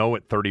by no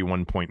at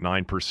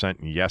 31.9%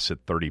 and yes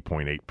at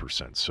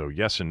 30.8%. So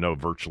yes and no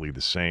virtually the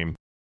same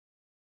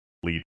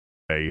lead.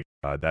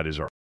 That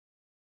is our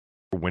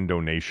Window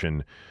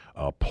Nation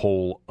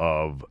poll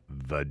of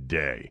the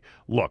day.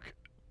 Look,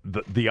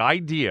 the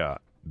idea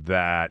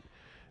that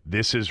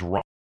this is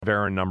Ron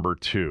Rivera number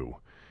 2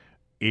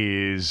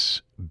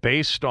 is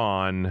based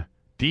on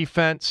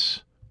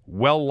defense,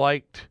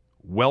 well-liked,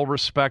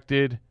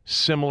 well-respected,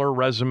 similar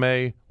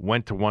resume,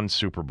 went to 1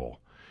 Super Bowl.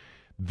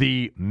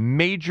 The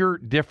major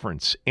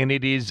difference, and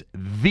it is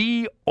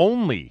the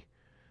only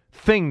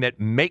thing that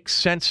makes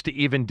sense to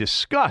even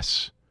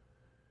discuss,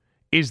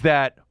 is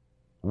that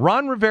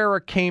Ron Rivera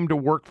came to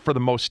work for the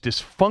most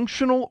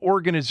dysfunctional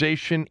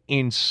organization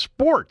in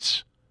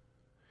sports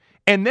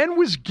and then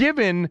was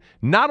given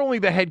not only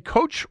the head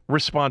coach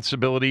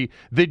responsibility,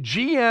 the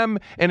GM,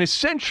 and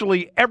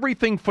essentially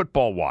everything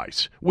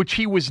football-wise, which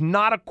he was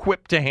not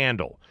equipped to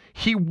handle.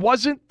 He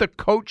wasn't the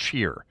coach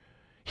here.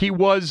 He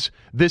was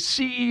the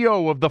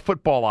CEO of the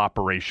football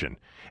operation,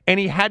 and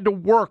he had to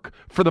work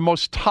for the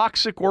most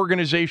toxic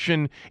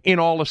organization in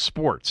all of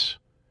sports.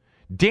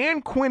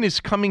 Dan Quinn is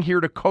coming here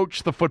to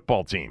coach the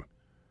football team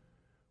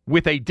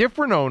with a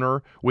different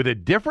owner, with a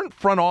different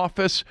front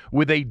office,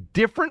 with a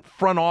different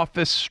front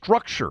office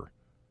structure.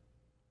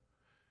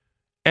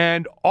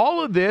 And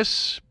all of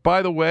this,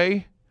 by the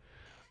way,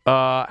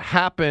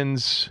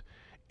 happens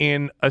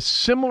in a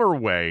similar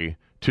way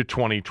to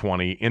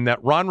 2020 in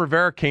that Ron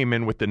Rivera came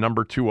in with the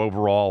number 2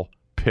 overall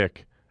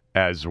pick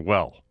as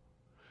well.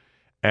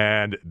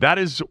 And that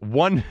is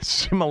one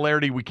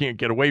similarity we can't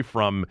get away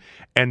from,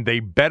 and they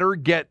better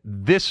get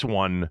this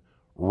one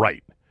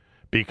right.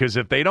 Because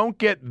if they don't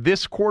get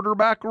this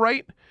quarterback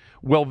right,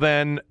 well,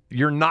 then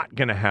you're not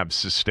going to have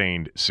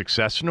sustained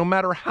success, no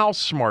matter how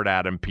smart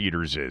Adam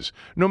Peters is,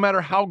 no matter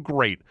how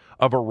great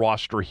of a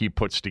roster he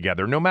puts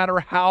together, no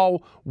matter how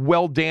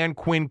well Dan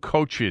Quinn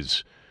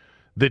coaches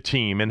the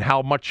team and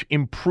how much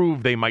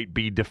improved they might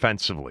be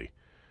defensively.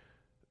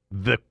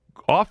 The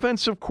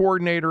offensive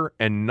coordinator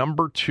and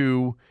number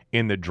 2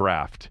 in the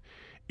draft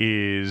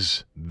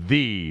is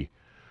the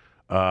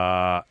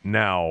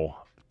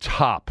now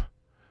top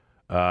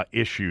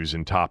issues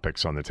and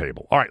topics on the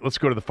table. All right, let's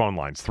go to the phone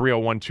lines.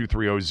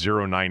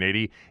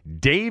 301-230-0980.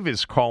 Dave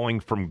is calling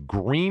from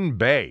Green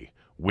Bay,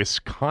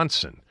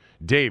 Wisconsin.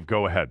 Dave,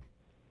 go ahead.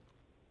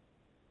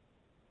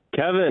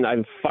 Kevin,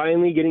 I'm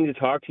finally getting to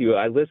talk to you.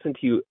 I listen to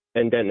you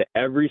and then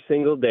every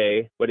single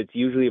day, but it's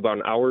usually about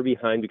an hour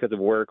behind because of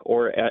work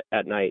or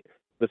at night.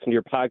 Listen to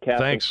your podcast.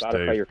 Thanks, on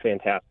Spotify. Dave. You're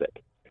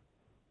fantastic.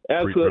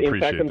 Absolutely. In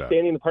fact, I'm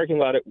standing in the parking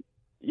lot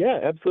Yeah,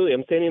 absolutely.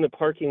 I'm standing in the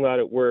parking lot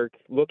at work,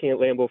 looking at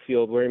Lambeau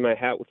Field, wearing my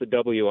hat with a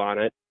W on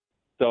it.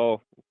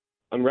 So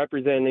I'm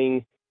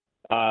representing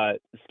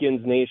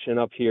Skins Nation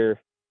up here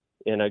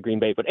in Green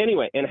Bay. But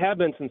anyway, and have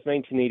been since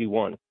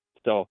 1981.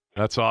 So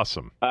that's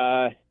awesome.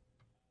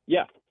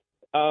 Yeah.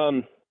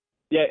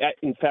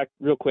 In fact,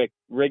 real quick,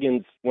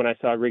 Riggins, when I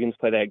saw Riggins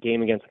play that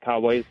game against the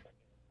Cowboys,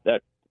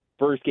 that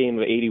first game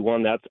of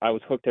 81, I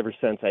was hooked ever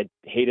since. I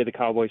hated the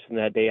Cowboys from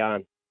that day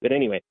on. But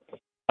anyway,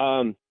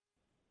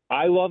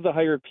 I love the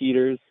hire of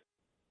Peters,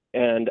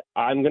 and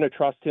I'm going to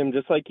trust him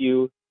just like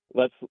you.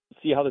 Let's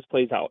see how this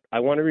plays out. I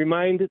want to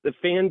remind the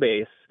fan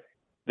base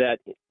that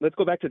let's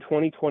go back to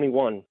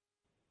 2021.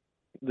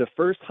 The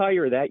first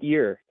hire that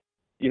year,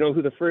 you know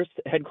who the first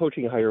head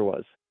coaching hire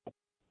was?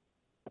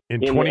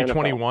 In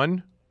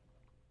 2021?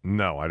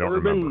 No, I don't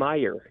remember. Urban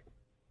Meyer.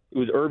 It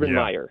was Urban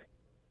Meyer.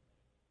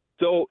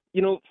 So,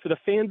 for the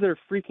fans that are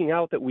freaking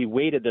out that we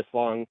waited this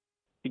long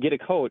to get a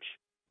coach,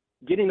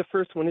 getting the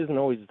first one isn't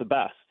always the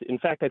best. In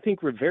fact, I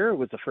think Rivera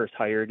was the first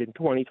hired in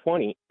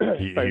 2020.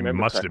 He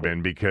must have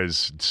been,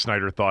 because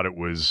Snyder thought it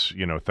was,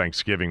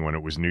 Thanksgiving when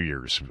it was New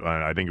Year's.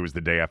 I think it was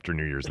the day after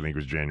New Year's. I think it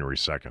was January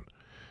 2nd.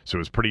 So it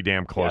was pretty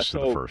damn close to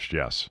the first,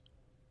 yes.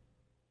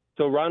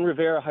 So Ron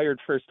Rivera hired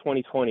first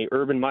 2020.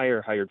 Urban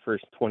Meyer hired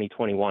first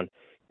 2021.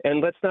 And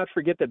let's not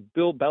forget that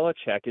Bill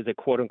Belichick is a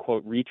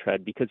quote-unquote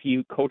retread because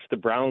he coached the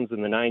Browns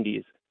in the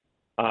 90s.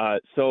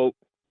 So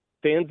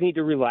fans need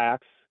to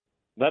relax.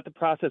 Let the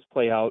process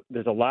play out.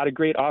 There's a lot of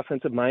great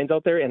offensive minds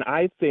out there, and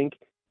I think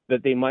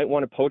that they might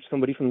want to poach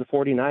somebody from the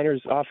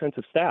 49ers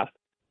offensive staff.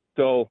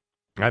 So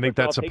I think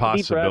that's a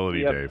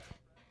possibility, Dave.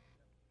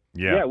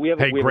 Yeah. we have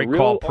great a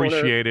call. owner,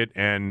 appreciate it.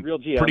 And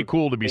pretty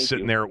cool to be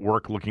sitting there at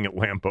work looking at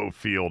Lambeau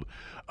Field.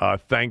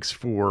 Thanks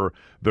for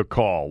the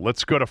call.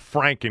 Let's go to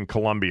Frank in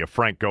Columbia.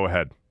 Frank, go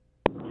ahead.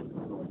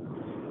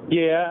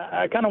 Yeah,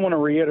 I kind of want to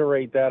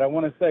reiterate that. I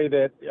want to say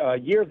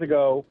that years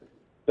ago,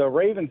 the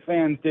Ravens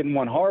fans didn't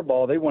want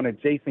Harbaugh. They wanted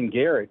Jason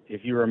Garrett,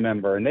 if you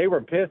remember. And they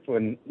were pissed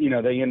when,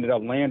 they ended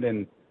up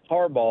landing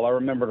Harbaugh. I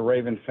remember the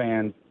Ravens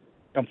fans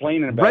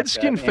complaining about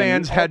Redskin that.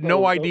 fans had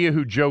no idea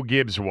who Joe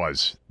Gibbs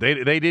was. They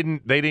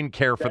didn't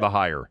care for the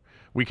hire.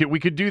 We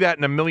could do that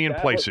in a million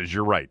places.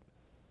 You're right.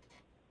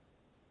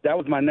 That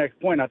was my next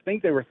point. I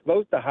think they were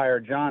supposed to hire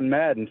John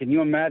Madden. Can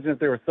you imagine if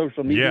there was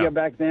social media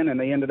back then and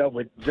they ended up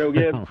with Joe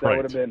Gibbs? That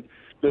would have been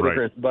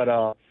ludicrous. Right.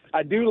 But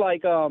I do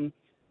like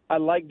I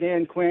like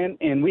Dan Quinn,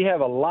 and we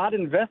have a lot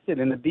invested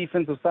in the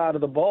defensive side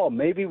of the ball.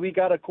 Maybe we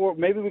got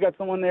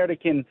someone there that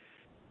can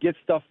get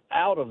stuff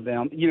out of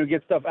them,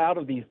 get stuff out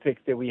of these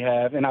picks that we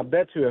have. And I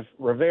bet you if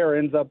Rivera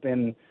ends up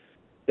in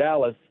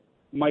Dallas,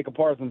 Micah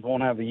Parsons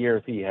won't have the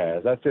years he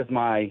has. That's just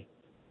my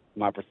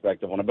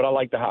perspective on it. But I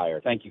like the hire.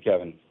 Thank you,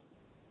 Kevin.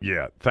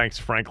 Yeah, thanks,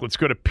 Frank. Let's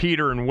go to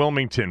Peter in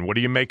Wilmington. What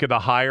do you make of the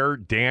hire?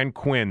 Dan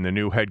Quinn, the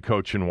new head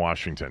coach in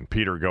Washington.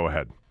 Peter, go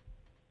ahead.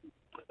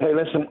 Hey,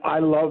 listen, I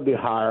love the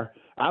hire.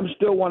 I'm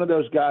still one of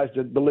those guys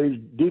that believes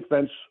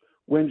defense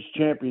wins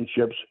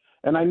championships,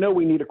 and I know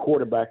we need a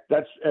quarterback.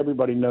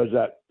 Everybody knows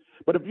that.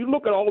 But if you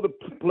look at all the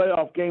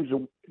playoff games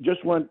that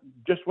just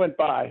went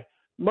by,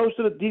 most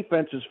of the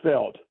defense has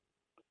failed.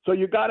 So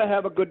you got to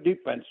have a good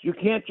defense. You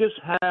can't just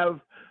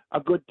have a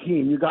good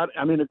team.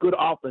 A good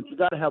offense. You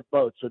got to have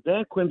both. So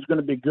Dan Quinn's going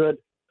to be good,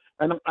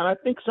 and I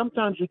think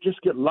sometimes you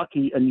just get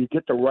lucky and you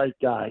get the right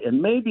guy.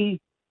 And maybe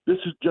this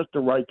is just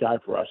the right guy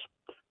for us.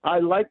 I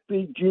like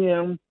the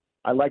GM.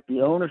 I like the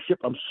ownership.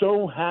 I'm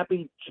so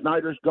happy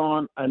Snyder's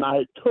gone, and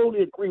I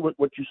totally agree with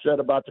what you said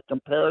about the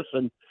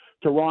comparison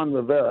to Ron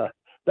Rivera.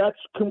 That's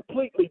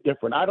completely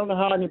different. I don't know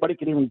how anybody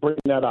can even bring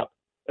that up.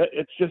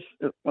 It's just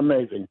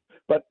amazing.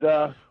 But,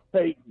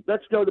 hey,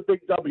 let's go to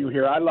Big W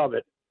here. I love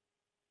it.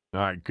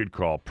 All right, good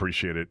call.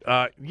 Appreciate it.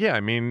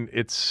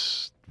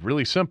 It's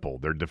really simple.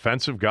 They're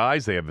defensive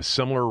guys. They have a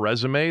similar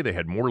resume. They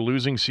had more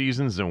losing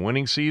seasons than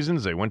winning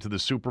seasons. They went to the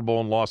Super Bowl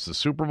and lost the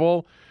Super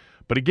Bowl.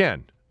 But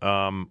again,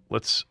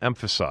 let's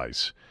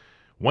emphasize,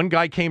 one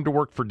guy came to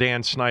work for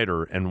Dan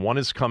Snyder, and one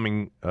is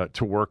coming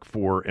to work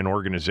for an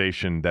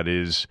organization that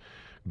is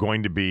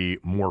going to be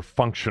more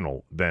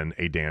functional than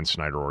a Dan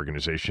Snyder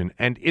organization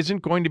and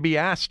isn't going to be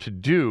asked to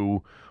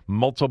do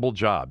multiple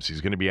jobs. He's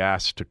going to be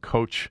asked to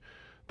coach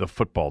the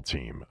football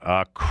team.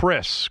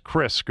 Chris,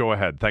 go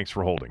ahead. Thanks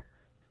for holding.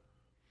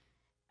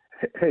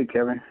 Hey,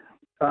 Kevin.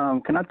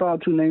 Can I throw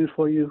out two names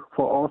for you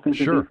for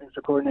offensive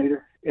defensive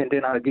coordinator, and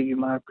then I'll give you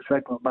my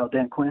perspective about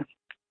Dan Quinn?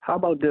 How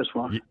about this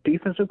one?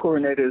 Defensive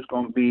coordinator is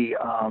going to be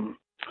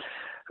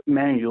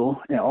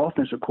Manuel, and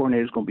offensive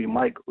coordinator is going to be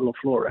Mike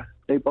LaFleur.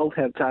 They both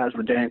have ties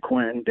with Dan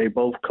Quinn. They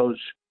both coach.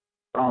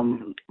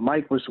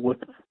 Mike was with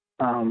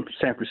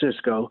San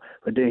Francisco,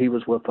 but then he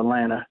was with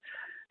Atlanta,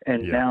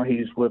 and now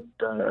he's with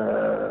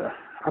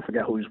I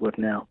forgot who he's with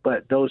now.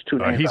 But those two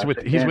names. He's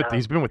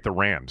been with the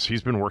Rams.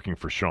 He's been working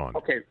for Sean.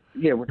 Okay,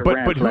 yeah, with the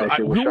Rams. But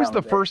who was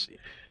the first?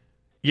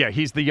 Yeah,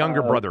 he's the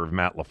younger brother of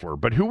Matt LaFleur.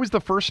 But who was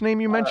the first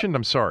name you mentioned?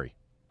 I'm sorry.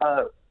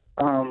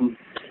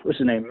 What's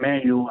his name?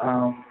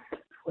 Manuel.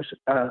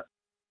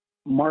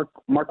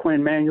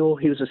 Marquand Manuel.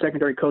 He was the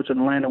secondary coach in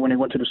Atlanta when they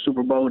went to the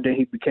Super Bowl. Then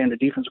he became the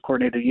defensive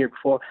coordinator the year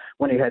before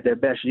when they had their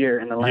best year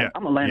in Atlanta.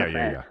 I'm an Atlanta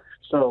fan.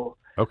 So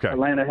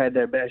Atlanta had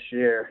their best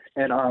year.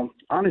 And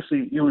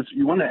honestly, you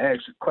want to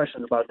ask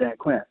questions about Dan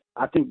Quinn.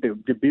 I think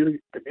the beauty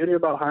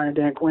about hiring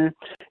Dan Quinn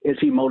is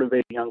he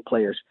motivated young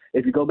players.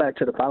 If you go back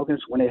to the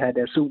Falcons when they had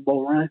their Super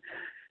Bowl run,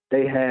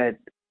 they had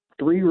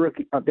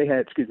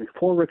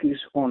four rookies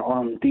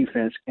on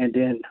defense and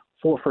then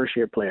 4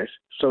 first-year players.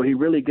 So he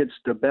really gets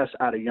the best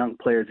out of young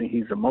players, and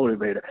he's a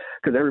motivator.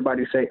 Because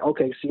everybody say,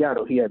 okay,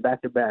 Seattle, he had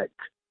back-to-back.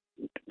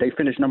 They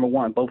finished number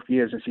 1 both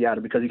years in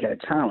Seattle because he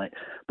had talent.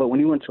 But when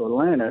he went to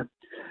Atlanta,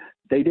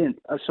 they didn't.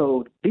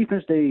 So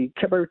defense, they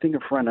kept everything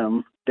in front of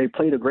them. They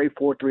played a great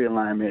 4-3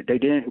 alignment. They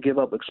didn't give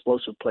up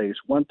explosive plays.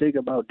 One thing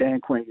about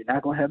Dan Quinn, you're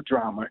not going to have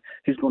drama.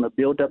 He's going to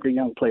build up the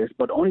young players.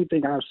 But the only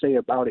thing I'll say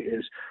about it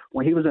is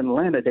when he was in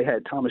Atlanta, they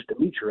had Thomas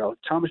Demetrio.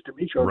 Thomas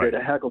Demetrio did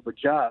a heck of a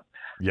job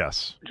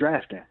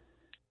drafting.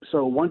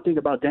 So one thing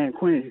about Dan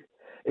Quinn,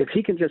 if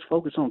he can just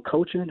focus on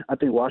coaching, I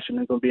think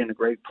Washington's going to be in a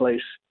great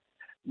place.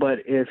 But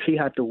if he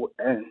had to –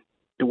 and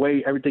the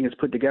way everything is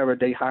put together,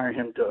 they hire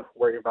him to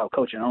worry about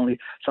coaching only.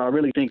 So I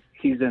really think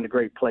he's in a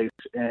great place.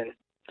 And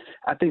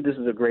I think this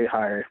is a great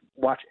hire.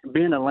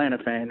 Being an Atlanta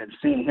fan and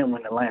seeing him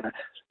in Atlanta,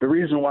 the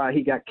reason why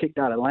he got kicked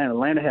out of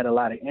Atlanta had a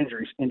lot of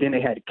injuries, and then they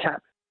had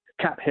cap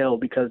hell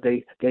because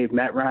they gave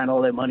Matt Ryan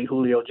all that money,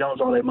 Julio Jones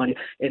all that money,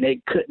 and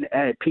they couldn't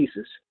add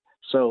pieces.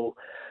 So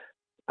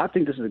I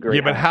think this is a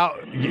great hire.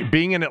 But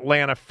being an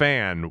Atlanta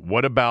fan,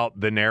 what about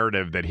the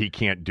narrative that he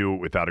can't do it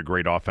without a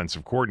great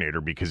offensive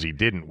coordinator because he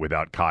didn't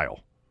without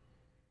Kyle?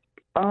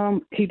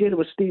 He did it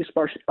with Steve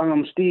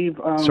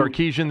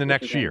Sarkisian the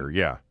next year,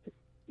 yeah.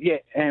 Yeah,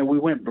 and we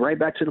went right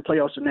back to the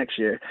playoffs the next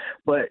year.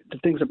 But the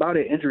things about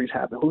it, injuries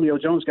happen. Julio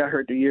Jones got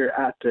hurt the year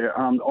after.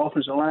 The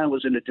offensive line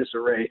was in a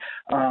disarray.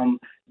 Then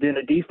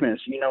the defense,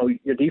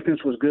 your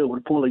defense was good with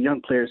a pool of young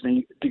players.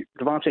 Then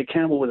Devontae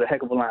Campbell was a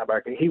heck of a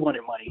linebacker. He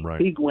wanted money.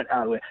 Right. He went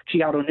out of it.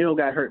 Keanu O'Neal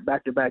got hurt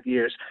back-to-back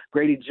years.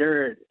 Grady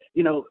Jarrett,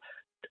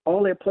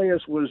 all their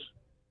players was –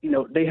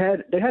 they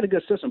had a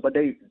good system, but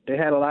they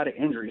had a lot of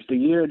injuries. The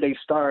year they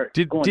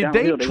started going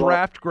downhill, they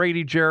draft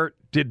Grady Jarrett?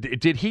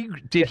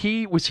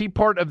 Was he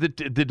part of the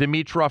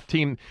Dimitroff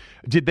team?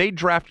 Did they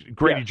draft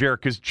Grady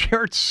Jarrett? Because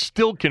Jarrett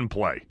still can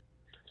play.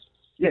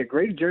 Yeah,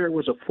 Grady Jarrett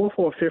was a 4th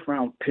or 5th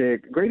round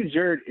pick. Grady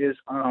Jarrett is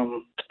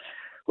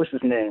what's his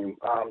name?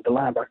 The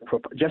linebacker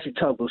for Jesse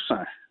Tugbo's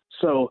son.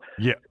 So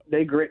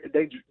they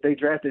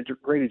drafted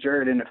Grady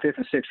Jarrett in the 5th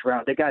and 6th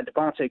round. They got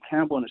Devontae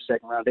Campbell in the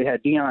 2nd round. They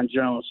had Deion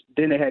Jones.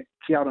 Then they had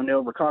Keanu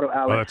O'Neal, Ricardo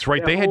Allen. Oh, that's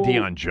right. They had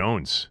Deion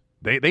Jones.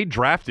 They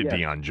drafted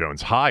Deion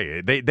Jones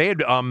high. They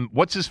had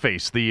what's his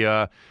face? The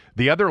other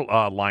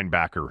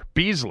linebacker,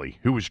 Beasley,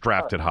 who was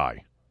drafted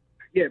high.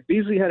 Yeah,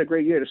 Beasley had a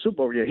great year, the Super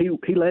Bowl year.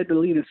 He led the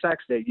lead in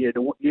sacks that year,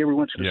 the year we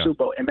went to the Super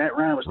Bowl, and Matt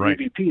Ryan was the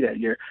MVP that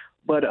year.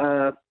 But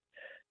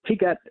he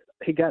got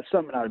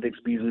something out of Big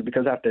Beasley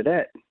because after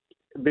that,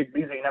 Big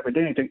Beasley never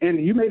did anything.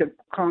 And you made a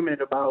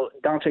comment about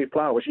Dante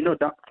Flowers.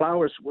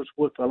 Flowers was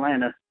with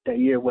Atlanta that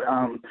year when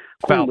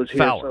Quinn was here.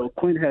 Fowler. So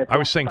Quinn had. I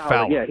was saying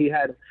Fowler. Yeah, he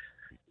had.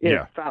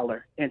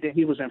 Fowler, and then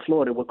he was in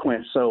Florida with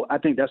Quinn. So I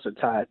think that's a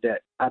tie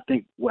that I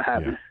think will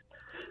happen. Yeah.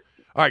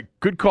 All right,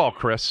 good call,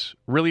 Chris.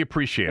 Really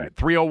appreciate it.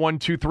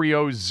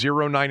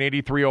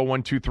 301-230-0980,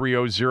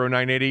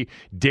 301-230-0980.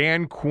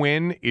 Dan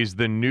Quinn is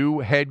the new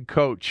head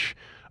coach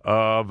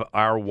of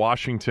our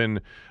Washington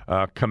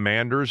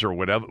Commanders, or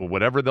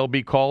whatever they'll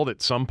be called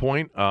at some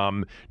point.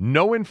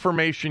 No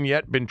information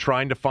yet. Been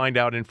trying to find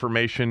out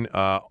information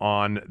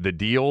on the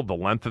deal, the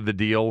length of the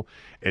deal,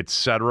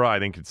 etc. I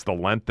think it's the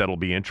length that'll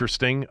be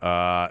interesting.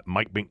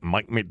 Mike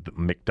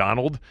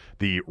McDonald,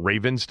 the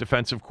Ravens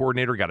defensive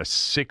coordinator, got a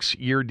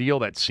 6-year deal.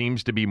 That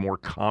seems to be more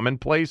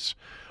commonplace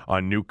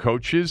on new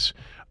coaches.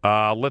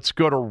 Let's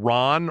go to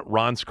Ron.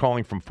 Ron's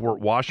calling from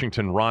Fort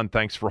Washington. Ron,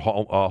 thanks for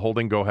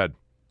holding. Go ahead.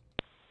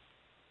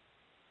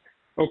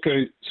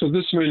 Okay, so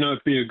this may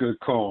not be a good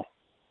call.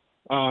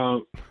 I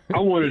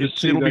wanted to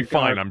see it'll that be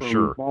fine, guy I'm from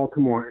sure.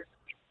 Baltimore.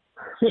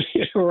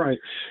 Yeah, right.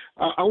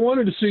 I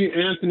wanted to see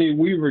Anthony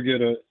Weaver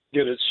get a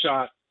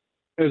shot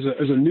as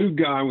a new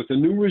guy with a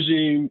new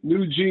regime,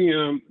 new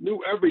GM, new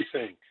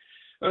everything.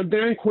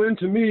 Dan Quinn,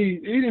 to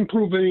me, he didn't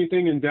prove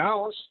anything in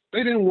Dallas.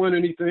 They didn't win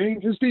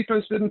anything. His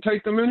defense didn't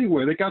take them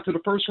anywhere. They got to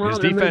the first round. His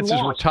defenses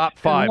were top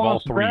 5 all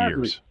 3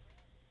 years.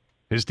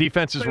 His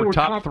defenses were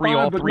top 3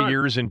 all 3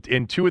 years,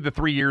 and 2 of the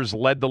 3 years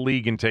led the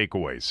league in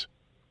takeaways.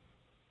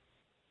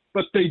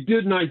 But they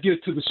did not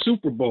get to the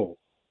Super Bowl.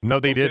 No,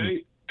 they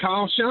didn't.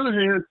 Kyle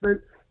Shanahan's been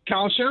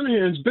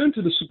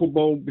to the Super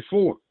Bowl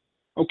before,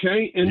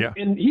 okay?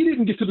 And he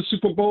didn't get to the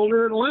Super Bowl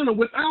in Atlanta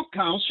without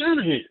Kyle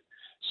Shanahan.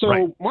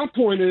 So my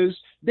point is,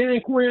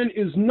 Dan Quinn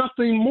is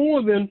nothing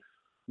more than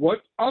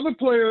what other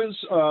players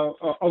of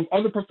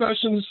other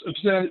professions have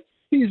said.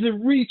 He's a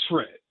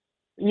retread.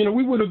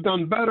 We would have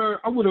done better.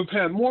 I would have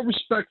had more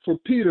respect for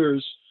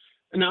Peters.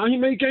 Now, he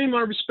may gain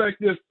my respect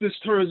if this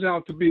turns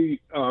out to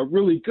be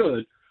really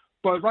good.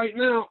 But right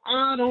now,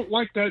 I don't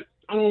like that.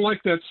 I don't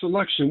like that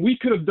selection. We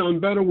could have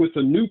done better with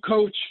a new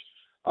coach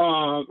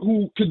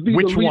who could be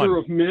Which the leader one?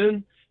 of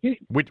men.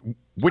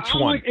 Which I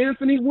one? like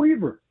Anthony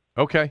Weaver.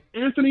 Okay.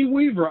 Anthony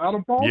Weaver out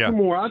of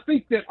Baltimore. I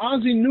think that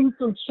Ozzie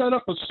Newsome set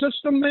up a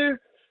system there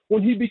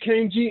when he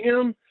became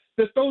GM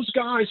that those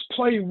guys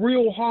play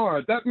real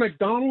hard. That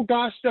McDonald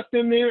guy stepped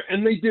in there,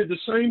 and they did the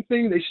same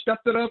thing. They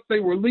stepped it up. They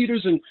were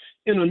leaders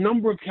in a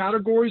number of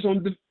categories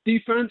on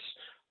defense.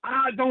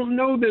 I don't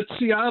know that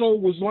Seattle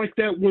was like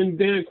that when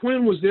Dan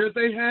Quinn was there.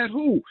 They had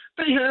who?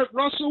 They had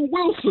Russell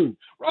Wilson.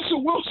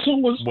 Russell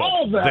Wilson was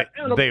all that.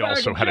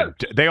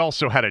 They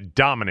also had a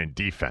dominant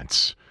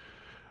defense.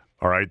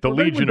 All right, the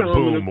Well, Legion of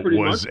Boom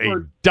was much,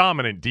 a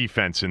dominant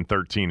defense in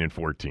 13 and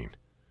 14.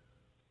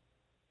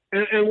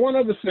 And one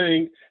other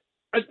thing,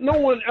 no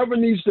one ever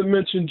needs to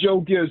mention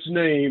Joe Gibbs'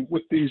 name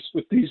with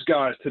these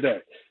guys today.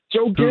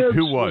 Joe Gibbs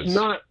who was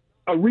not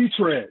a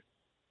retread.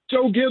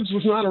 Joe Gibbs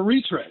was not a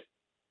retread.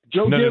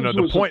 No.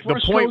 The point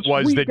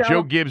was that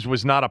Joe Gibbs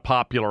was not a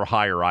popular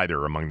hire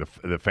either among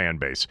the fan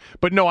base.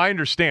 But no, I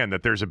understand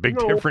that there's a big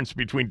difference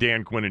between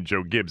Dan Quinn and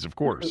Joe Gibbs, of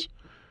course.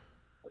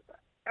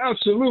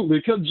 Absolutely,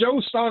 because Joe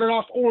started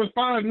off 0-5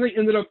 and they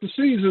ended up the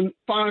season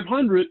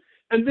 500.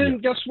 And then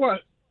guess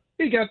what?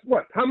 He got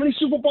what? How many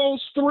Super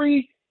Bowls?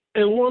 3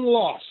 and 1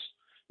 loss.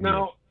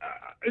 Now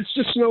it's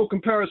just no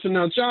comparison.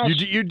 Now, Josh,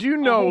 you do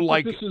know,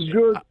 like, this is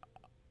good.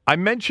 I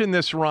mentioned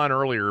this, Ron,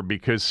 earlier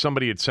because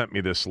somebody had sent me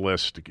this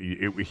list.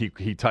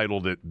 He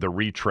titled it the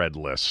retread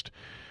list,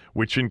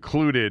 which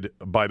included,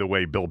 by the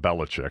way, Bill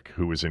Belichick,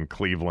 who was in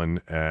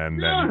Cleveland,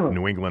 and then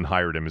New England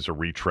hired him as a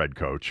retread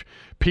coach.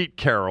 Pete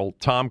Carroll,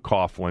 Tom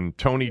Coughlin,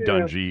 Tony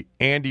Dungy,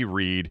 Andy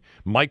Reid,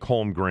 Mike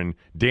Holmgren,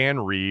 Dan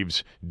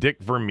Reeves,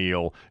 Dick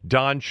Vermeil,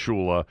 Don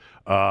Shula,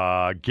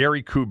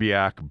 Gary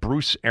Kubiak,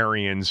 Bruce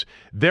Arians.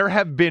 There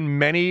have been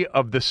many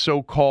of the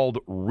so-called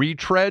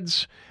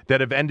retreads that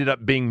have ended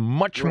up being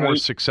much more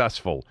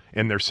successful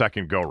in their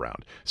second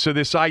go-round. So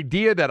this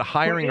idea that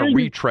hiring a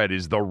retread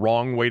is the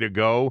wrong way to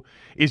go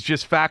is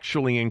just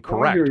factually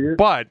incorrect.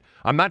 But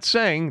I'm not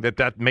saying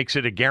that makes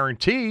it a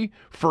guarantee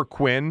for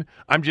Quinn.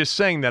 I'm just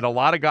saying that a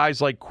lot of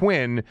guys like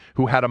Quinn,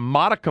 who had a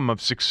modicum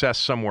of success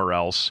somewhere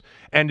else,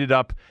 ended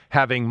up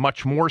having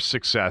much more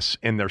success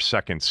in their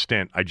second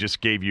stint. I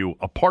just gave you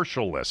a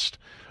partial list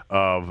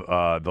of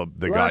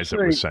the guys that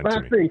were sent to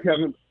me. Last thing,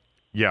 Kevin.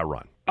 Yeah,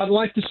 Ron. I'd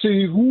like to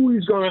see who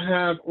he's going to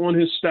have on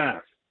his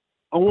staff.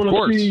 I want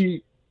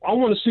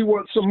to see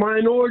what some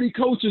minority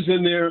coaches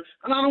in there,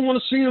 and I don't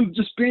want to see him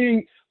just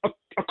being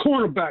a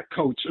cornerback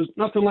coach or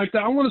nothing like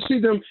that. I want to see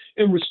them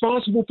in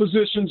responsible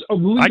positions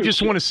of leadership. I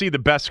just want to see the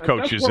best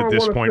coaches at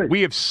this point.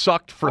 We have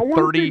sucked for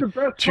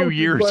 32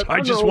 years.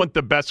 I just want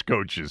the best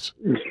coaches.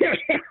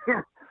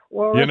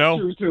 Well, that's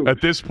true too.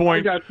 At this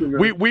point,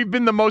 we've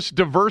been the most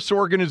diverse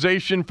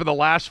organization for the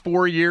last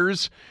 4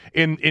 years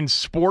in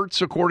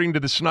sports, according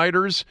to the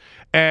Snyders,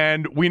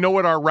 and we know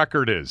what our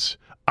record is.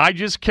 I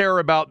just care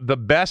about the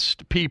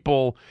best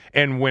people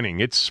and winning.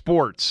 It's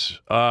sports.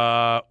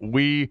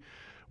 We've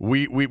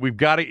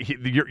got it.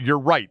 You're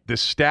right. The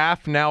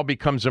staff now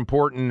becomes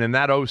important, and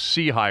that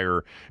OC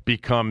hire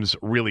becomes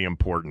really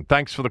important.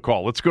 Thanks for the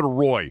call. Let's go to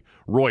Roy.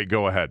 Roy,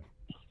 go ahead.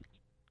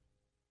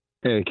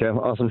 Hey, Kev.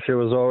 Awesome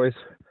show as always.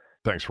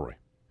 Thanks, Roy.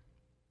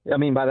 I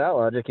mean, by that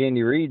logic,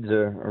 Andy Reid's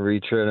a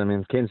retread. I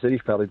mean, Kansas City's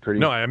probably pretty.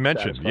 No, I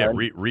mentioned,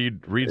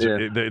 Reid's.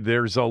 Yeah.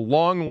 There's a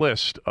long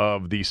list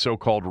of the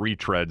so-called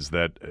retreads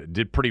that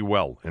did pretty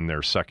well in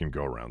their second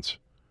go-rounds.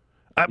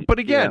 But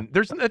again,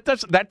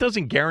 that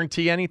doesn't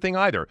guarantee anything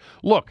either.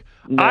 Look,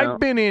 I've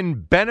been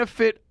in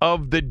benefit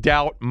of the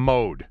doubt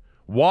mode.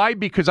 Why?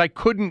 Because I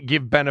couldn't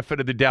give benefit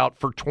of the doubt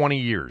for 20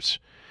 years.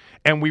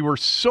 And we were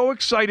so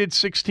excited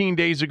 16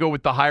 days ago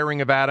with the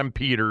hiring of Adam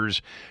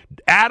Peters.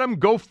 Adam,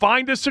 go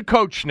find us a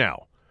coach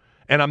now.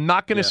 And I'm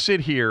not going to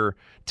sit here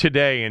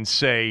today and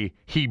say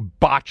he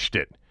botched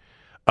it.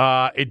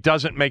 It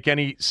doesn't make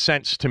any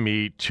sense to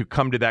me to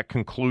come to that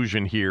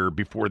conclusion here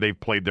before they've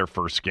played their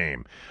first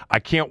game. I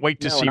can't wait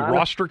to see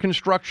roster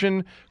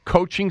construction,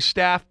 coaching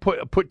staff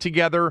put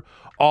together,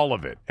 all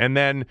of it. And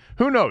then,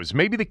 who knows,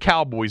 maybe the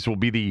Cowboys will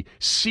be the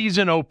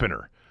season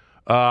opener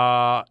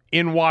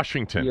in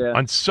Washington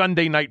on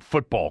Sunday Night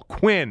Football.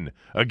 Quinn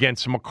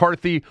against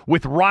McCarthy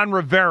with Ron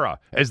Rivera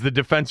as the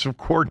defensive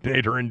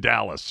coordinator in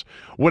Dallas.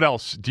 What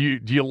else? Do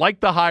you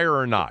like the hire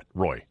or not,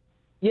 Roy?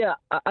 Yeah,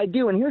 I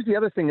do. And here's the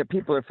other thing that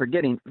people are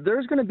forgetting.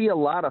 There's going to be a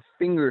lot of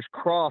fingers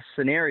crossed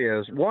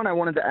scenarios. One I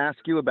wanted to ask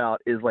you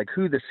about is like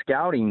who the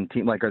scouting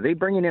team, like are they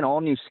bringing in all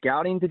new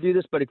scouting to do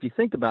this? But if you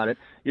think about it,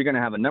 you're going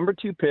to have a number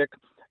 2 pick.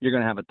 You're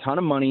going to have a ton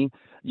of money.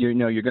 You're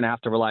going to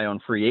have to rely on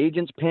free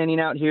agents panning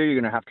out here. You're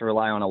going to have to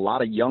rely on a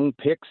lot of young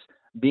picks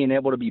being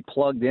able to be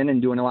plugged in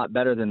and doing a lot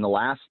better than the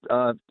last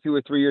 2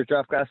 or 3 years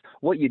draft class.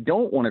 What you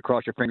don't want to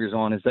cross your fingers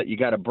on is that you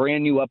got a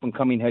brand new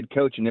up-and-coming head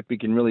coach, and if he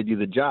can really do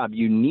the job,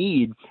 you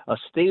need a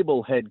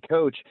stable head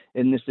coach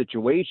in this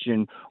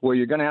situation where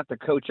you're going to have to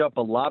coach up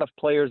a lot of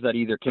players that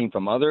either came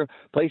from other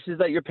places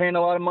that you're paying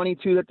a lot of money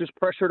to that there's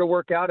pressure to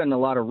work out, and a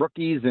lot of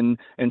rookies and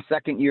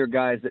second-year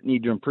guys that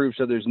need to improve.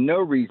 So there's no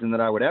reason that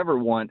I would ever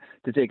want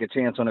to take a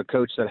chance on a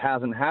coach that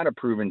hasn't had a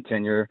proven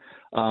tenure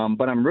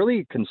But I'm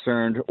really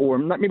concerned, or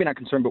maybe not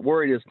concerned, but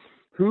worried, is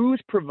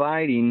who's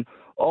providing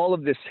all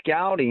of this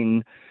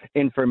scouting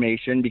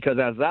information, because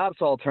as that's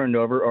all turned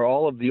over, are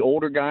all of the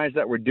older guys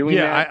that were doing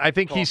that. Yeah, I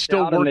think he's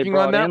still working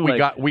on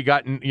that. We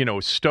got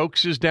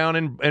Stokes is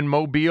down in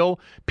Mobile.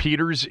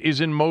 Peters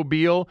is in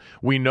Mobile.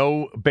 We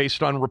know,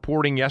 based on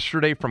reporting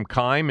yesterday from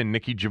Keim and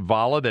Nikki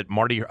Javala,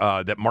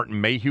 that Martin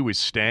Mayhew is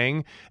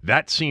staying.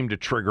 That seemed to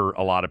trigger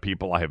a lot of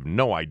people. I have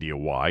no idea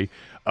why.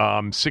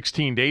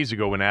 16 days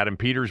ago, when Adam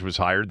Peters was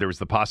hired, there was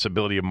the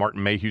possibility of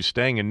Martin Mayhew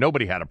staying, and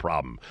nobody had a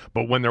problem.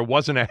 But when there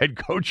wasn't a head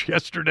coach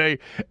yesterday,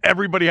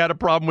 everybody had a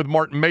problem with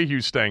Martin Mayhew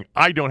staying.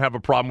 I don't have a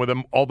problem with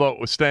him, although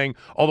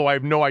I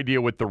have no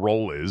idea what the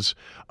role is.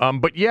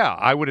 But yeah,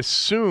 I would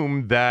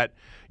assume that,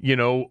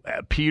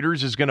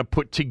 Peters is going to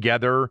put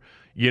together,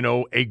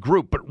 a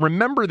group. But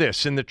remember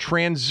this, in the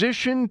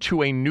transition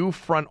to a new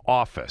front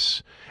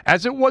office,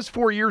 as it was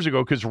 4 years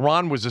ago, because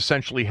Ron was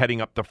essentially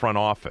heading up the front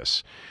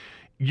office,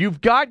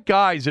 you've got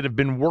guys that have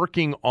been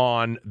working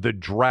on the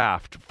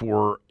draft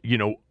for,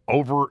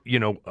 over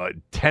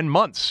 10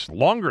 months,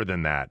 longer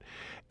than that.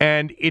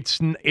 And it's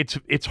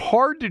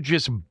hard to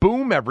just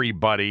boom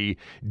everybody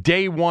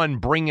day one,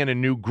 bring in a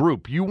new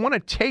group. You want to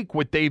take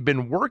what they've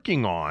been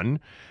working on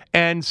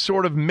and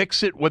sort of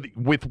mix it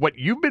with what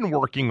you've been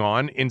working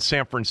on in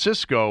San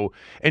Francisco.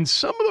 And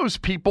some of those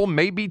people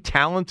may be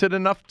talented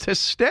enough to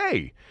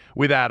stay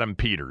with Adam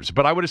Peters.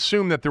 But I would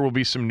assume that there will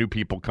be some new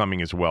people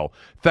coming as well.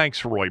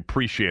 Thanks, Roy.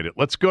 Appreciate it.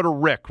 Let's go to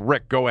Rick.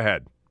 Rick, go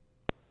ahead.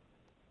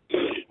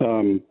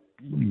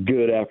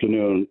 Good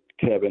afternoon,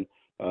 Kevin.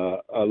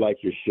 I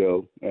like your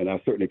show, and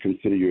I certainly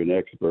consider you an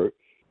expert.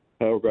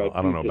 However,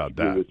 I don't know about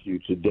that. With you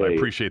today. I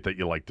appreciate that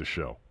you like the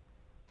show.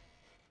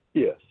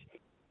 Yes.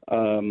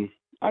 I'm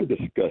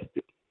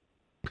disgusted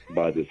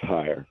by this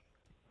hire.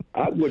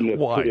 I wouldn't have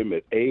put him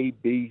at A,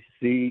 B,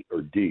 C,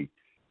 or D.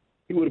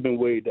 He would have been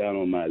way down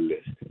on my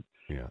list.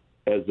 Yeah.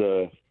 As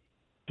a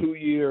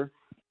 2-year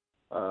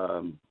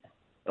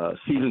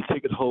season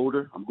ticket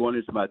holder, I'm going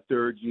into my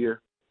 3rd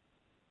year.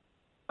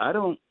 I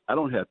don't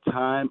have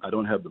time. I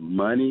don't have the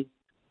money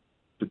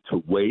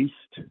to waste.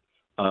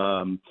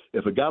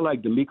 If a guy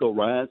like D'Amico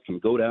Ryans can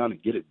go down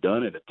and get it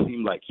done at a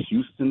team like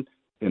Houston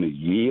in a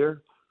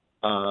year,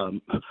 I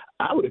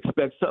would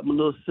expect something a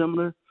little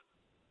similar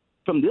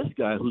from this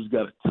guy who's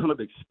got a ton of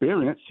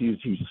experience. He's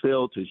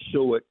failed to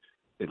show it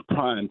in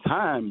prime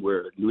time,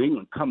 where New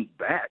England comes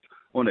back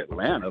on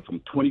Atlanta from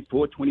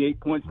 24, 28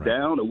 points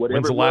down or whatever.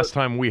 When's the last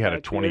time we had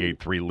a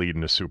 28-3 lead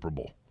in a Super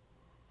Bowl?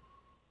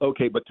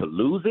 Okay, but to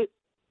lose it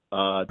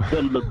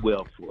doesn't look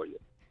well for you.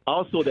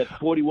 Also, that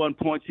 41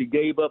 points he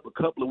gave up a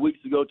couple of weeks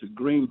ago to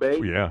Green Bay.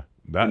 Yeah,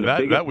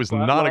 that was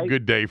not a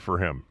good day for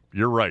him.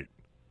 You're right.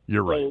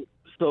 Right.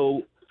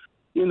 So,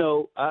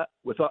 I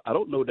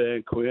don't know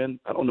Dan Quinn.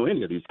 I don't know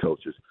any of these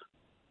coaches.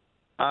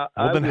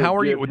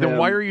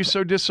 Why are you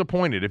so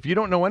disappointed? If you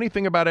don't know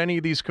anything about any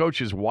of these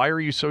coaches, why are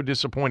you so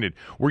disappointed?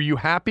 Were you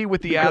happy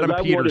with the Adam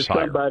Peters hire?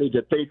 I wanted somebody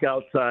to think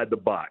outside the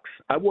box.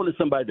 I wanted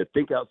somebody to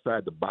think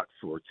outside the box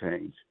for a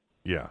change.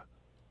 Yeah.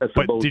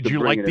 But did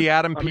you like the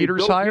Adam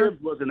Peters hire? Joe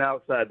Gibbs was an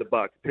outside the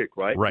box pick,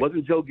 right? Right.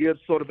 Wasn't Joe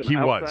Gibbs sort of an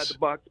outside the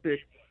box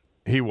pick?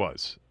 He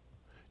was.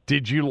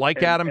 Did you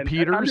like Adam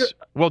Peters?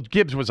 Well,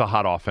 Gibbs was a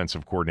hot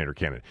offensive coordinator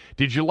candidate.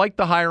 Did you like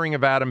the hiring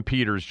of Adam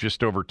Peters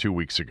just over 2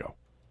 weeks ago?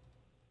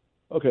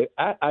 Okay,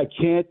 I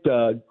can't,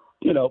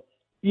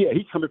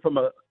 he's coming from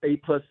a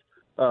A-plus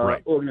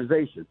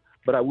organization.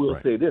 But I will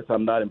say this,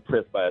 I'm not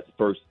impressed by his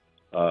first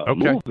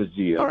move as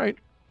GM. All right.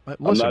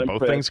 Listen,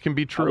 both things can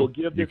be true.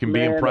 You can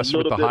be impressed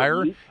with the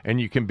hire, and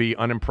you can be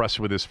unimpressed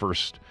with his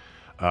first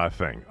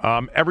thing.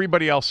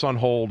 Everybody else on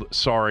hold,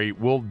 sorry,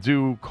 we'll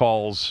do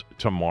calls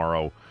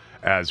tomorrow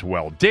as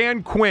well.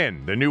 Dan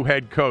Quinn, the new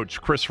head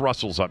coach. Chris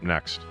Russell's up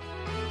next.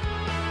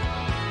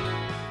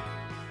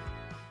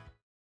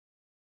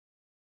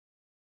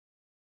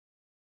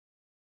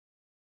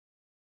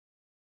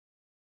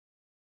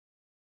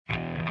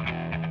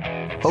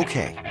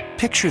 Okay,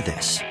 picture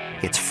this.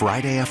 It's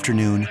Friday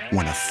afternoon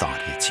when a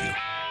thought hits you.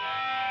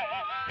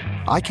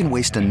 I can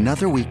waste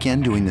another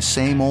weekend doing the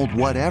same old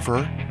whatever,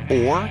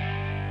 or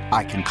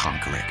I can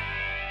conquer it.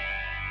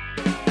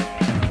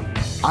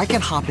 I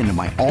can hop into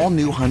my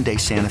all-new Hyundai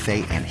Santa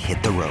Fe and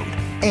hit the road.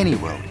 Any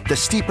road. The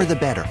steeper, the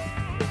better.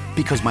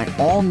 Because my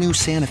all-new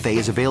Santa Fe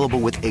is available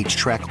with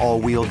H-Track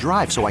all-wheel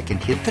drive, so I can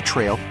hit the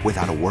trail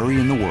without a worry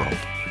in the world.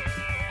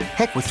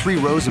 Heck, with 3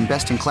 rows and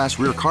best-in-class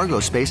rear cargo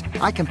space,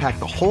 I can pack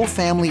the whole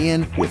family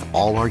in with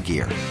all our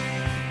gear.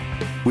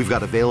 We've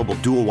got available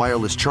dual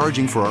wireless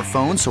charging for our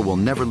phones, so we'll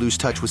never lose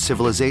touch with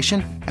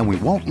civilization, and we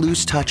won't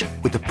lose touch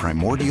with the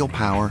primordial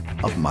power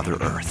of Mother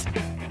Earth.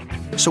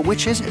 So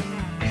which is it?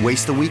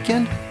 Waste the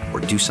weekend or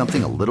do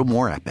something a little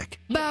more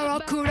epic?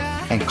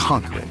 And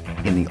conquer it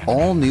in the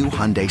all-new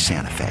Hyundai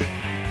Santa Fe.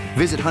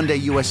 Visit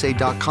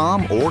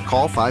HyundaiUSA.com or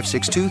call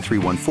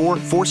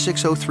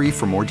 562-314-4603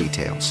 for more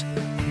details.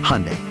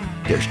 Hyundai,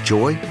 there's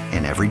joy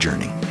in every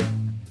journey.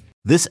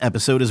 This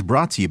episode is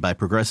brought to you by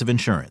Progressive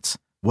Insurance.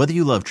 Whether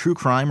you love true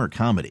crime or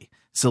comedy,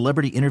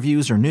 celebrity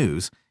interviews or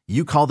news,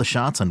 You call the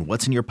shots on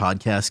what's in your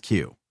podcast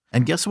queue.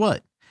 And guess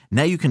what?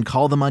 Now you can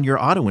call them on your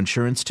auto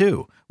insurance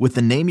too with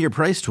the Name Your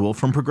Price tool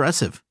from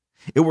Progressive.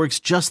 It works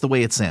just the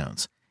way it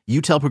sounds. You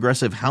tell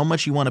Progressive how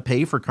much you want to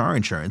pay for car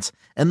insurance,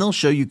 and they'll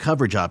show you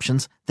coverage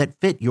options that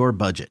fit your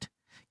budget.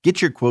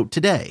 Get your quote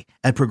today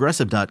at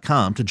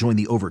Progressive.com to join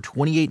the over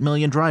 28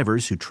 million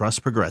drivers who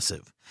trust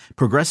Progressive.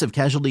 Progressive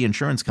Casualty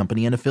Insurance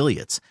Company and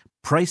Affiliates.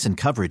 Price and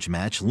coverage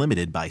match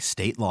limited by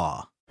state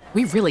law.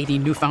 We really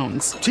need new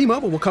phones.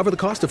 T-Mobile will cover the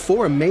cost of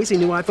 4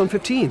 amazing new iPhone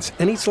 15s,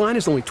 and each line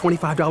is only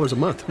 $25 a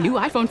month. New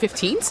iPhone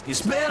 15s?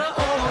 It's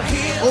better over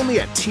here. Only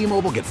at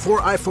T-Mobile, get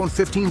 4 iPhone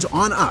 15s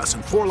on us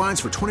and 4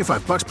 lines for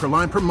 $25 per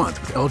line per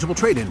month with eligible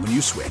trade-in when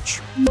you switch.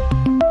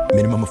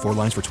 Minimum of 4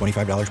 lines for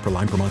 $25 per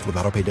line per month with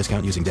autopay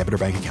discount using debit or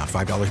bank account.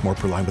 $5 more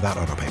per line without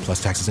autopay,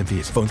 plus taxes and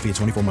fees. Phone fee at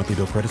 24 monthly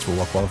bill credits for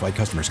well-qualified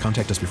customers.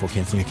 Contact us before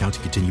canceling account to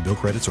continue bill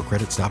credits or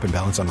credit stop and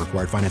balance on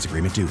required finance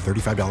agreement due.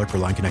 $35 per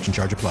line connection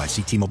charge applies.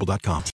 See T-Mobile.com.